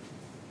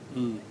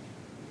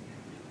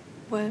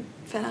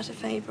fell out of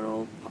favour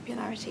or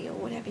popularity or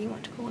whatever you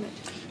want to call it.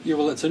 Yeah,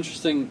 well, it's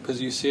interesting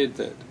because you said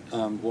that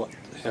what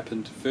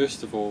happened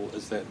first of all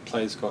is that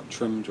plays got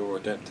trimmed or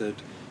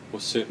adapted, or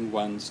certain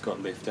ones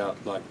got left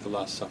out, like The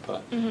Last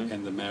Supper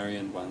and the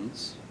Marian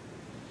ones.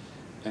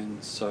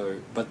 And so,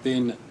 but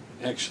then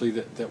actually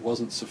that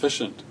wasn't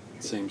sufficient,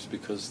 it seems,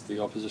 because the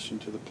opposition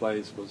to the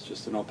plays was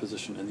just an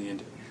opposition in the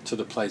end to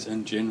the plays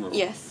in general.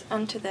 Yes,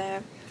 and to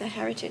their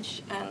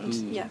heritage and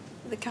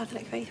the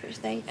Catholic faith which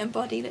they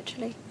embody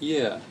literally.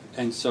 Yeah,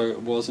 and so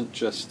it wasn't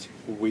just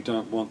we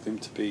don't want them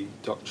to be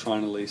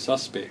doctrinally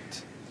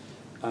suspect,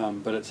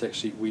 but it's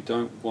actually we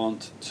don't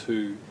want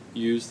to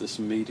use this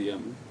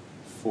medium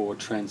for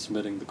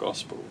transmitting the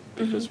gospel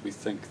because we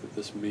think that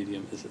this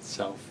medium is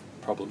itself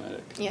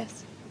problematic.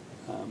 Yes.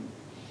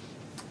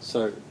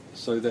 So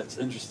that's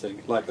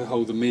interesting. Like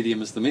the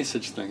medium is the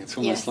message thing. It's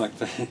almost like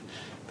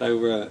they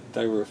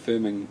were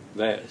affirming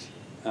that,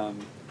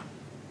 and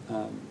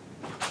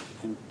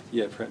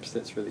perhaps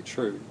that's really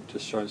true. It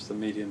just shows the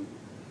medium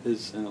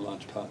is in a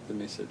large part the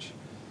message.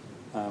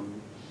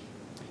 And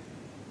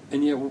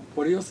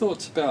what are your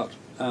thoughts about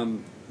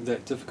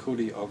that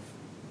difficulty of,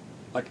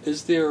 like,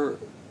 is there,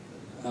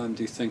 do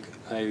you think,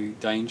 a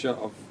danger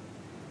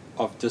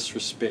of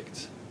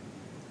disrespect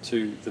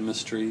to the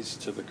mysteries,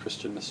 to the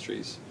Christian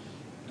mysteries,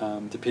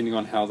 depending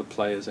on how the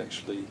play is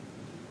actually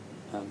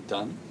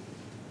done?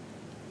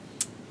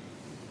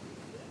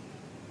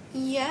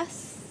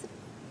 Yes,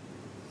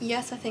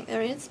 I think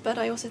there is, but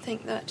I also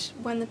think that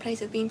when the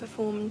plays have been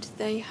performed,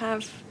 they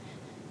have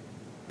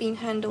been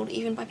handled,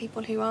 even by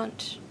people who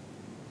aren't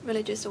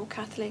religious or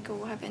Catholic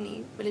or have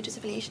any religious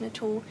affiliation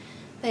at all.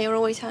 They are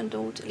always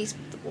handled, at least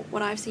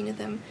what I've seen of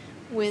them,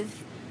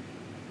 with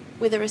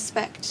a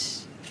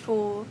respect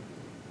for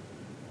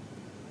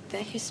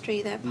their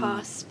history, their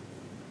past,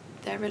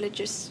 their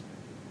religious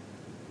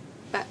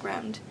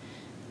background.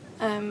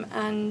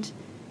 And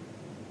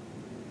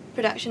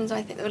productions,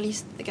 I think, or at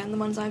least again the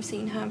ones I've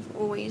seen, have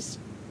always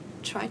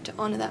tried to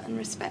honour that and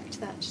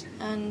respect that.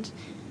 And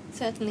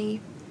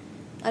certainly,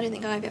 I don't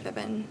think I've ever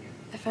been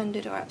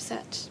offended or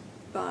upset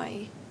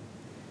by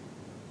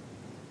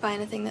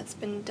anything that's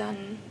been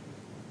done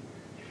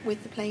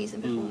with the plays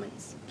and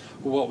performance.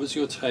 What was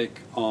your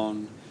take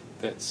on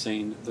that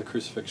scene, the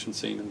crucifixion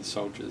scene in The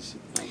Soldiers?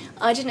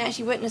 I didn't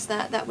actually witness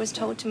that. That was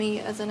told to me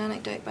as an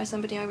anecdote by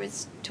somebody I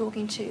was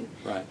talking to.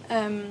 Right.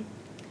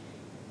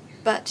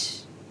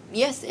 But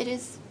yes, it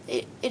is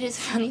a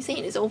funny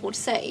scene. It's awful to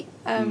say,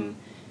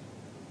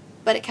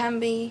 but it can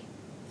be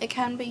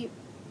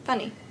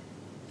funny,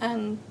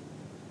 and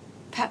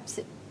perhaps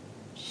it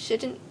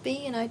shouldn't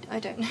be. And I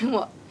don't know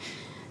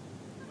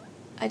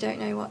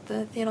what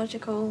the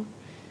theological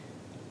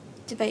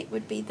debate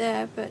would be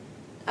there, but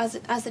as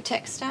the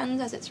text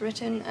stands, as it's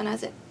written, and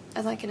as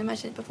I can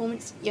imagine it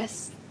performance,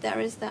 yes, there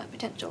is that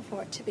potential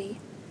for it to be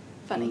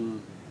funny.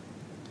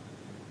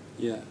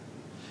 Yeah,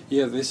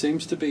 there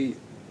seems to be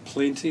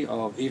plenty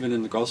of, even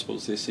in the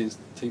Gospels, there seems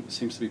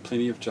to be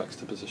plenty of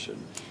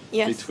juxtaposition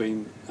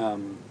between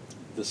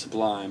the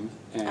sublime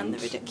and the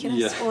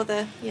ridiculous, or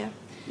the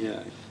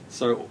Yeah,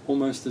 so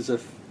almost as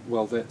if,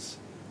 well, that's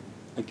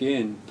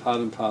again part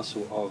and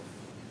parcel of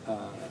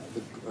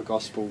a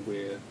gospel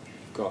where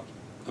you've got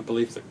a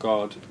belief that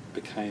God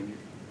became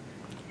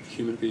a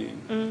human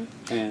being.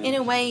 And in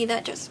a way,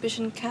 that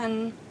juxtaposition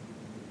can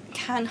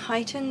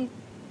heighten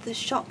the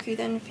shock you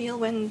then feel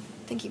when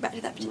thinking back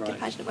to that particular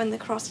pageant, when the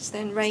cross is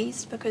then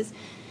raised, because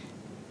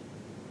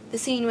the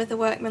scene with the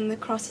workman, the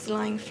cross is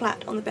lying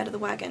flat on the bed of the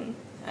wagon,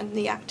 and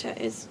the actor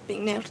is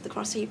being nailed to the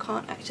cross, so you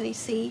can't actually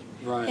see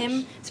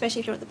him,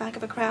 especially if you're at the back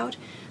of a crowd.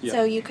 Yeah.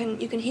 So you can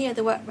hear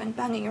the workman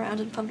banging around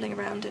and fumbling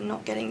around and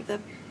not getting the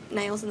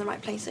nails in the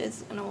right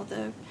places, and all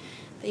the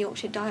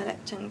Yorkshire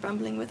dialect and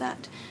grumbling with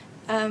that.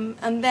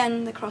 And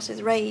then the cross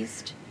is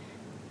raised,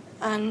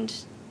 and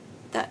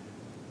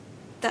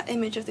that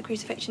image of the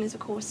crucifixion is, of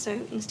course,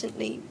 so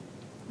instantly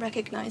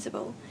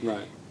recognisable.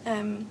 Right.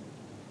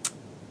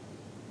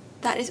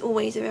 That is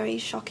always a very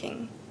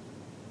shocking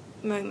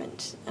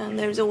moment, and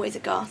there is always a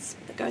gasp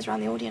that goes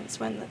around the audience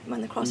when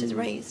the cross is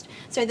raised.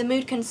 So the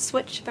mood can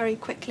switch very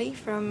quickly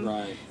from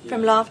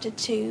laughter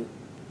to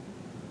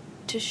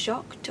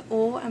shock, to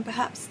awe, and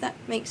perhaps that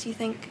makes you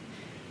think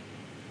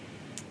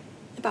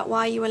about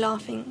why you were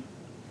laughing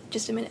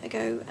just a minute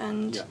ago,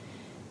 and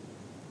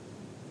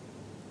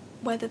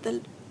whether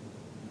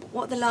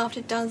what the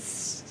laughter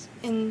does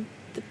in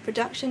the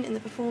production, in the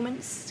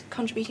performance,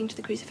 contributing to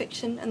the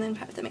crucifixion, and then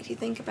perhaps that makes you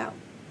think about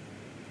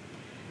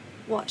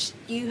what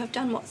you have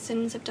done, what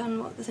sins have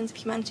done, what the sins of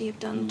humanity have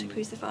done to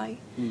crucify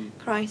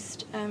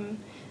Christ, and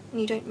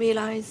you don't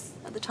realise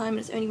at the time, and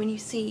it's only when you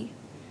see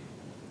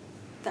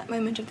that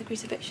moment of the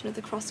crucifixion, of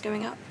the cross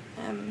going up,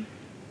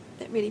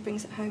 that really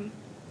brings it home.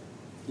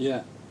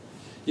 Yeah,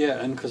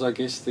 and because I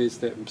guess there's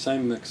that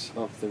same mix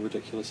of the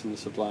ridiculous and the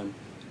sublime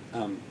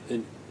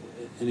in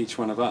each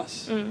one of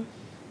us.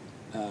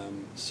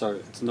 So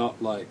it's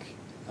not like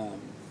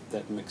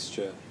that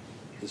mixture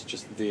is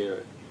just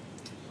there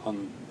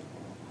on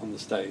the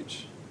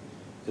stage.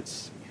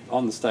 It's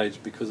on the stage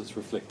because it's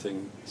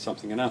reflecting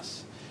something in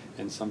us,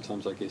 and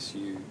sometimes I guess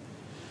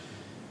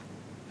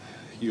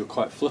you're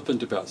quite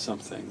flippant about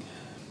something,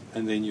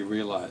 and then you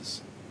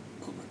realise,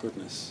 oh my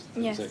goodness,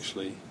 there's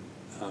actually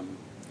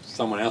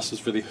someone else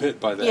is really hurt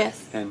by that,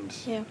 and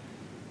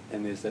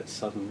there's that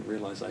sudden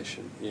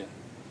realisation.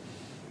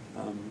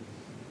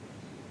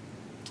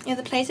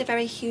 The plays are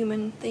very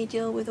human. They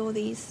deal with all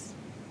these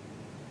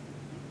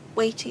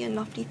weighty and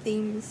lofty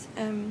themes,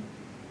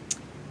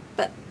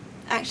 but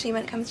actually,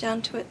 when it comes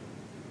down to it,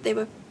 they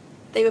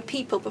were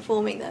people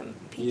performing them.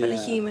 People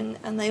are human,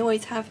 and they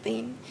always have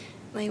been,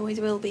 and they always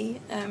will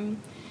be, and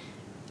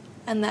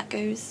that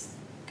goes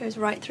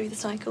right through the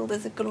cycle.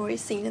 There's a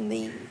glorious scene in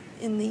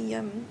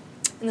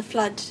the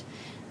flood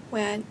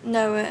where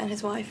Noah and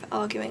his wife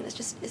are arguing.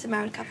 It's a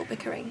married couple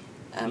bickering,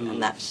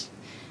 and that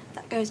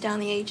goes down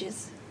the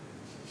ages,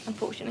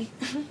 unfortunately.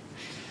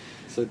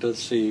 So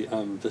does she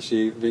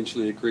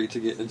eventually agree to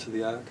get into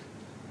the ark?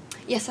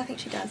 Yes, I think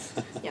she does.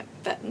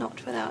 But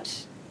not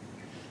without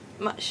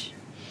much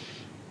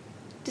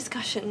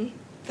discussion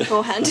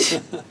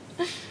beforehand.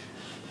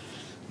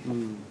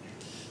 And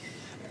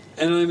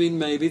I mean,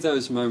 maybe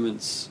those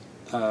moments,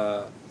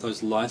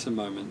 those lighter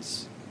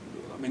moments,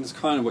 I mean, it's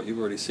kind of what you've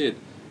already said.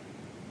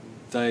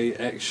 They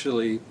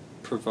actually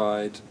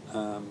provide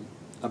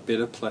a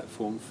better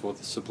platform for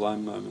the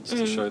sublime moments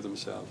to show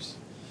themselves.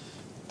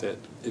 That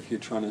if you're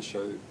trying to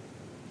show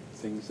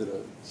things that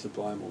are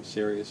sublime or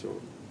serious or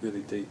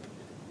really deep,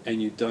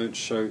 and you don't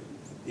show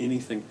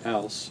anything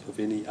else of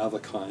any other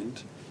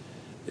kind,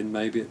 then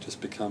maybe it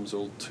just becomes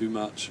all too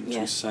much and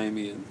too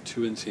samey and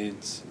too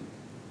intense and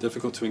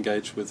difficult to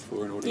engage with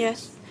for an audience.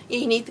 Yes,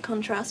 you need the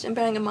contrast, and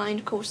bearing in mind,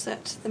 of course,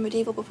 that the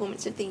medieval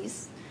performance of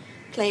these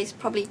plays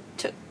probably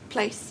took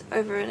place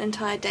over an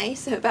entire day,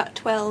 so about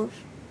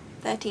 12,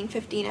 13,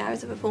 15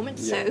 hours of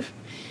performance, so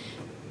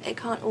it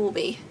can't all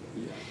be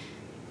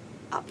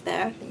up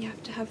there. You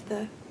have to have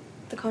the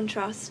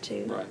contrast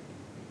too. Right.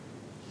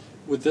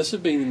 Would this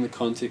have been in the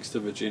context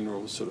of a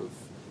general sort of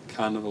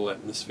carnival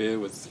atmosphere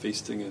with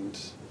feasting and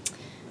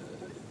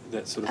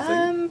that sort of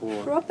thing?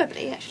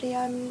 Probably, actually.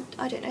 I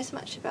don't know so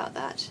much about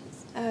that.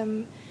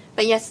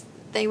 But yes,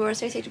 they were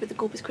associated with the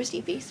Corpus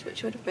Christi feast,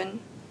 which would have been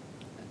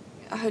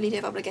a holy day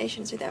of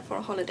obligation, so therefore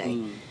a holiday.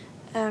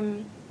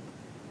 And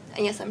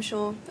yes, I'm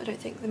sure, I don't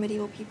think the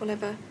medieval people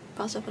ever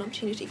passed up an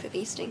opportunity for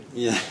feasting.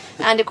 Yeah.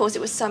 And of course it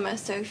was summer,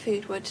 so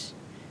food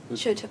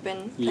should have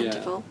been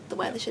plentiful. The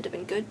weather should have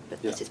been good,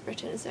 but this is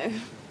Britain, so...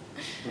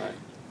 Right.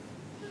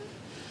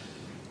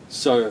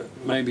 So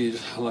maybe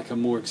like a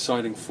more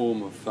exciting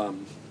form of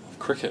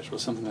cricket or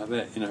something like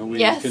that, you know, where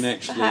you can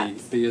actually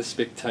perhaps be a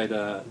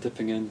spectator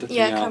dipping in, dipping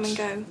out. Yeah, come and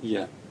go.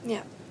 Yeah.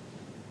 Yeah.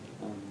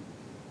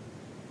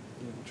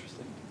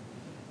 Interesting.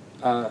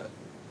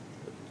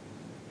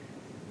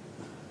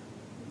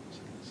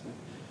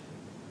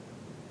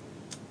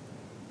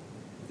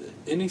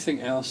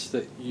 Anything else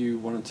that you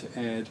wanted to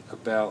add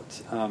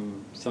about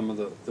some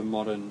of the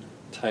modern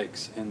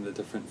takes and the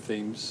different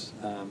themes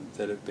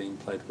that have been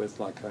played with?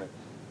 Like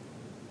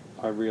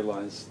I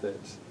realised that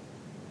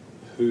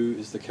who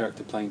is the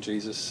character playing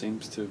Jesus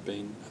seems to have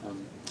been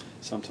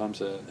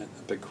sometimes a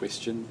big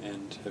question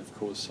and have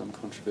caused some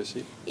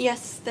controversy.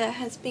 Yes, there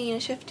has been a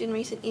shift in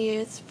recent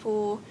years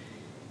for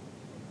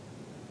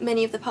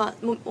many of the parts,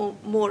 or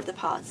more of the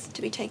parts,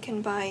 to be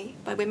taken by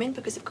women,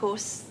 because of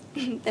course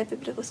they're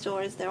biblical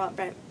stories. There aren't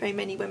very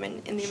many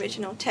women in the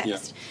original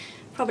text.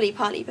 Probably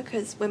partly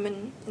because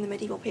women in the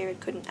medieval period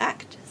couldn't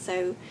act,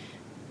 so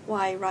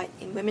why write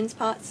in women's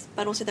parts?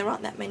 But also there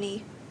aren't that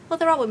many. Well,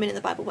 there are women in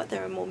the Bible, but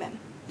there are more men.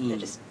 There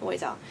just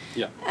always are.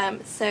 Yeah.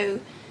 So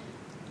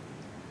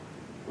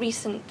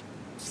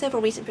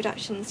several recent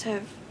productions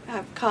have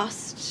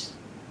cast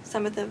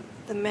some of the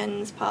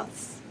men's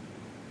parts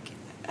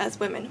as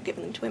women,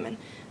 given them to women,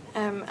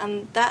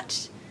 and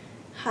that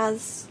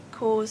has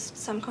caused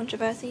some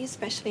controversy,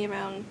 especially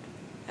around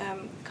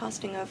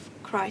casting of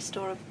Christ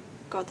or of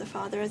God the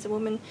Father as a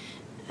woman.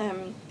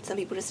 Some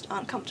people just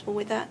aren't comfortable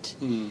with that,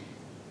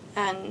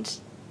 and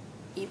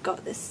you've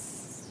got this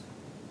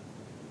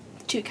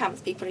two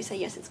camps: people who say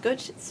yes, it's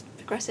good, it's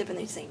progressive, and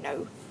they say no,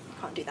 you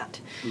can't do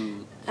that.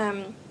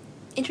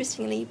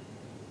 Interestingly,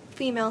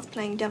 females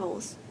playing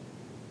devils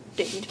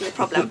don't seem to be a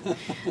problem.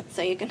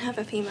 So you can have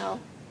a female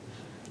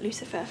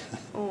Lucifer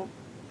or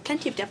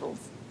plenty of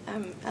devils,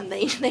 and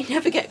they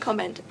never get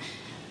comment,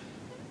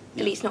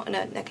 at least not in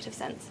a negative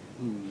sense.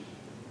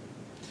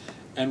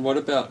 And what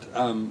about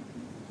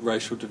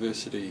racial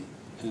diversity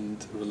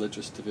and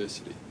religious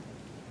diversity?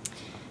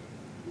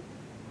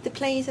 The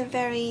plays are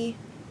very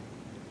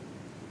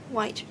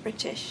white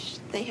British.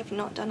 They have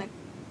not done a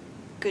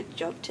good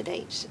job to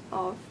date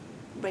of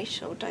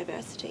racial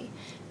diversity.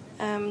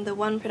 The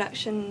one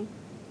production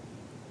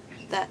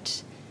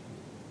that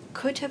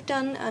could have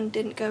done and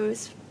didn't go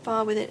as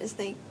far with it as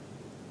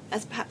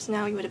perhaps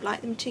now you would have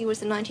liked them to was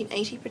the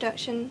 1980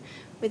 production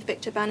with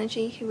Victor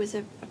Banerjee, who was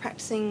a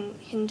practicing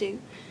Hindu.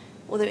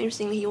 Although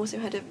interestingly, he also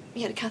had a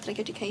Catholic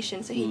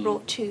education, so he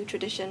brought two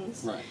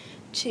traditions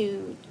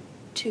to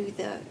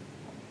the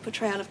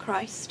portrayal of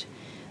Christ.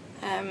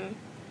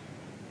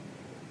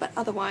 But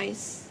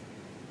otherwise,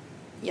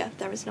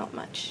 there is not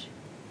much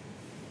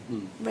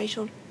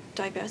racial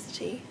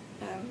diversity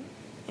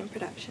in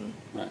production.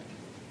 Right.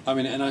 I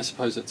mean, and I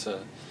suppose it's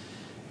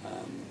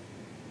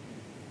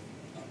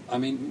I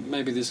mean,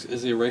 maybe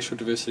is there racial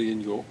diversity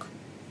in York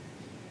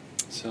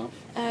itself?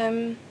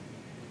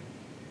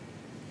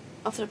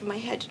 Off the top of my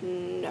head,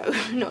 no,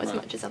 not as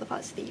much as other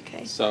parts of the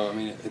UK. So, I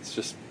mean, it's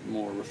just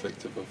more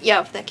reflective of...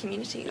 of their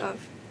community,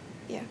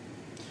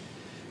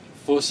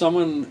 For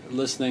someone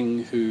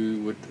listening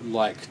who would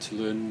like to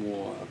learn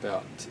more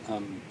about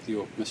the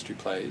York Mystery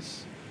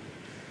Plays,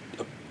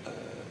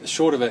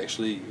 short of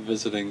actually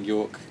visiting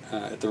York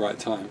at the right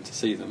time to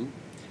see them,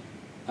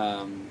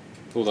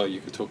 although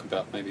you could talk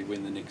about maybe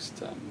when the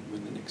next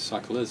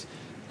cycle is,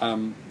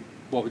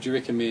 what would you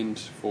recommend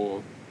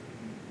for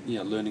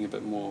learning a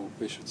bit more?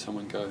 Where should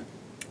someone go?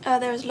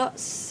 There's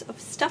lots of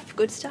stuff,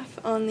 good stuff,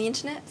 on the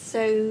internet.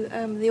 So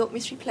the York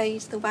Mystery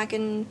Plays, the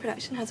Wagon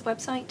production, has a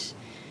website,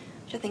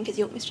 which I think is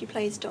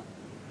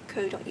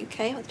yorkmysteryplays.co.uk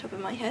off the top of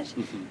my head.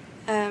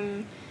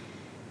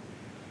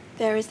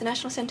 There is the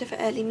National Centre for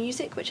Early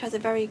Music, which has a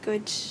very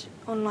good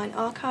online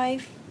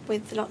archive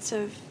with lots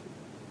of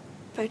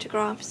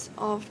photographs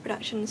of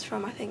productions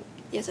from, I think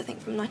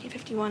from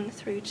 1951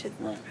 through to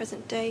the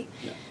present day.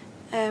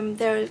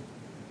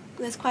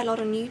 There's quite a lot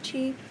on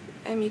YouTube.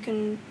 You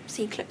can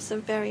see clips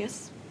of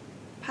various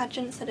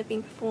pageants that have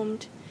been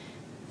performed.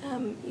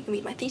 You can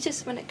read my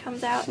thesis when it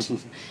comes out.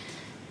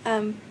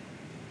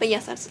 But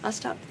yes, I'll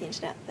start with the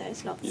internet.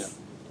 There's lots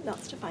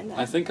to find there.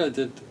 I think I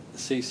did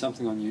see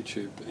something on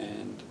YouTube,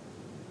 and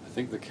I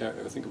think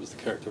it was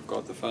the character of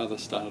God the Father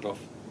started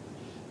off,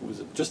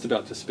 was just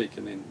about to speak,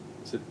 and then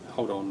said,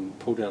 "Hold on,"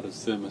 pulled out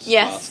his thermos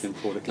flask and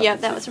poured a cup. Yeah,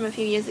 that was from a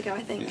few years ago,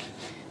 I think.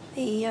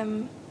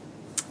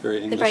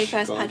 very English. The very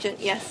first god. pageant,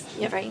 yes.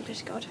 Yeah, very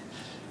English god.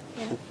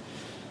 Yeah.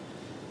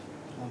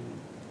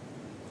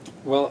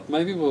 Well,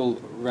 maybe we'll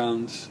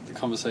round the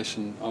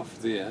conversation off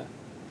there.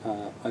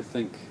 I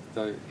think,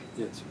 though,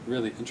 it's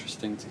really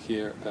interesting to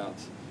hear about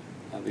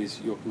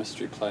these York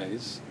Mystery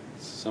Plays.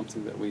 It's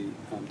something that we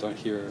don't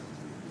hear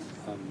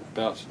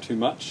about too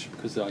much,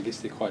 because I guess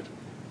they're quite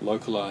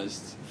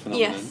localised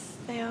phenomenon. Yes,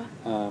 they are.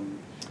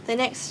 They're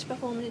next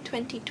performed in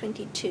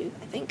 2022,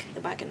 I think,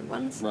 the Wagon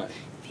ones. Right.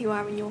 If you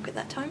are in York at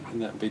that time.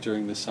 And that would be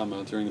during the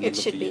summer, during the middle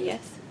of the year. It should be,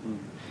 yes.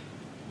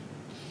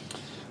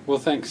 Well,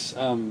 thanks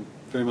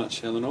very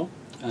much, Eleanor.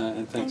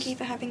 And thanks Thank you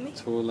for having me.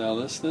 to all our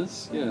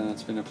listeners. Yeah,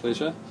 it's been a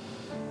pleasure.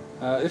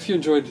 If you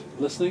enjoyed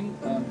listening,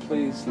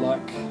 please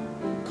like,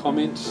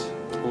 comment,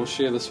 or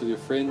share this with your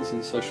friends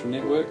and social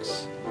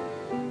networks.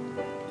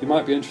 You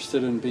might be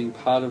interested in being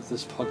part of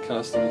this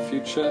podcast in the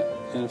future,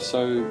 and if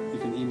so, you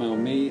can email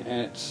me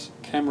at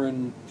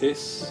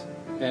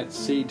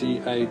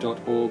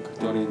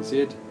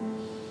camerons@cda.org.nz.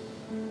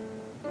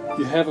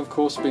 You have, of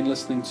course, been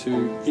listening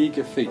to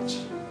Eager Feet,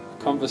 a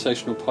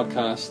conversational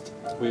podcast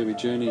where we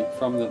journey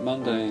from the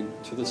mundane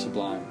to the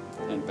sublime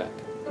and back.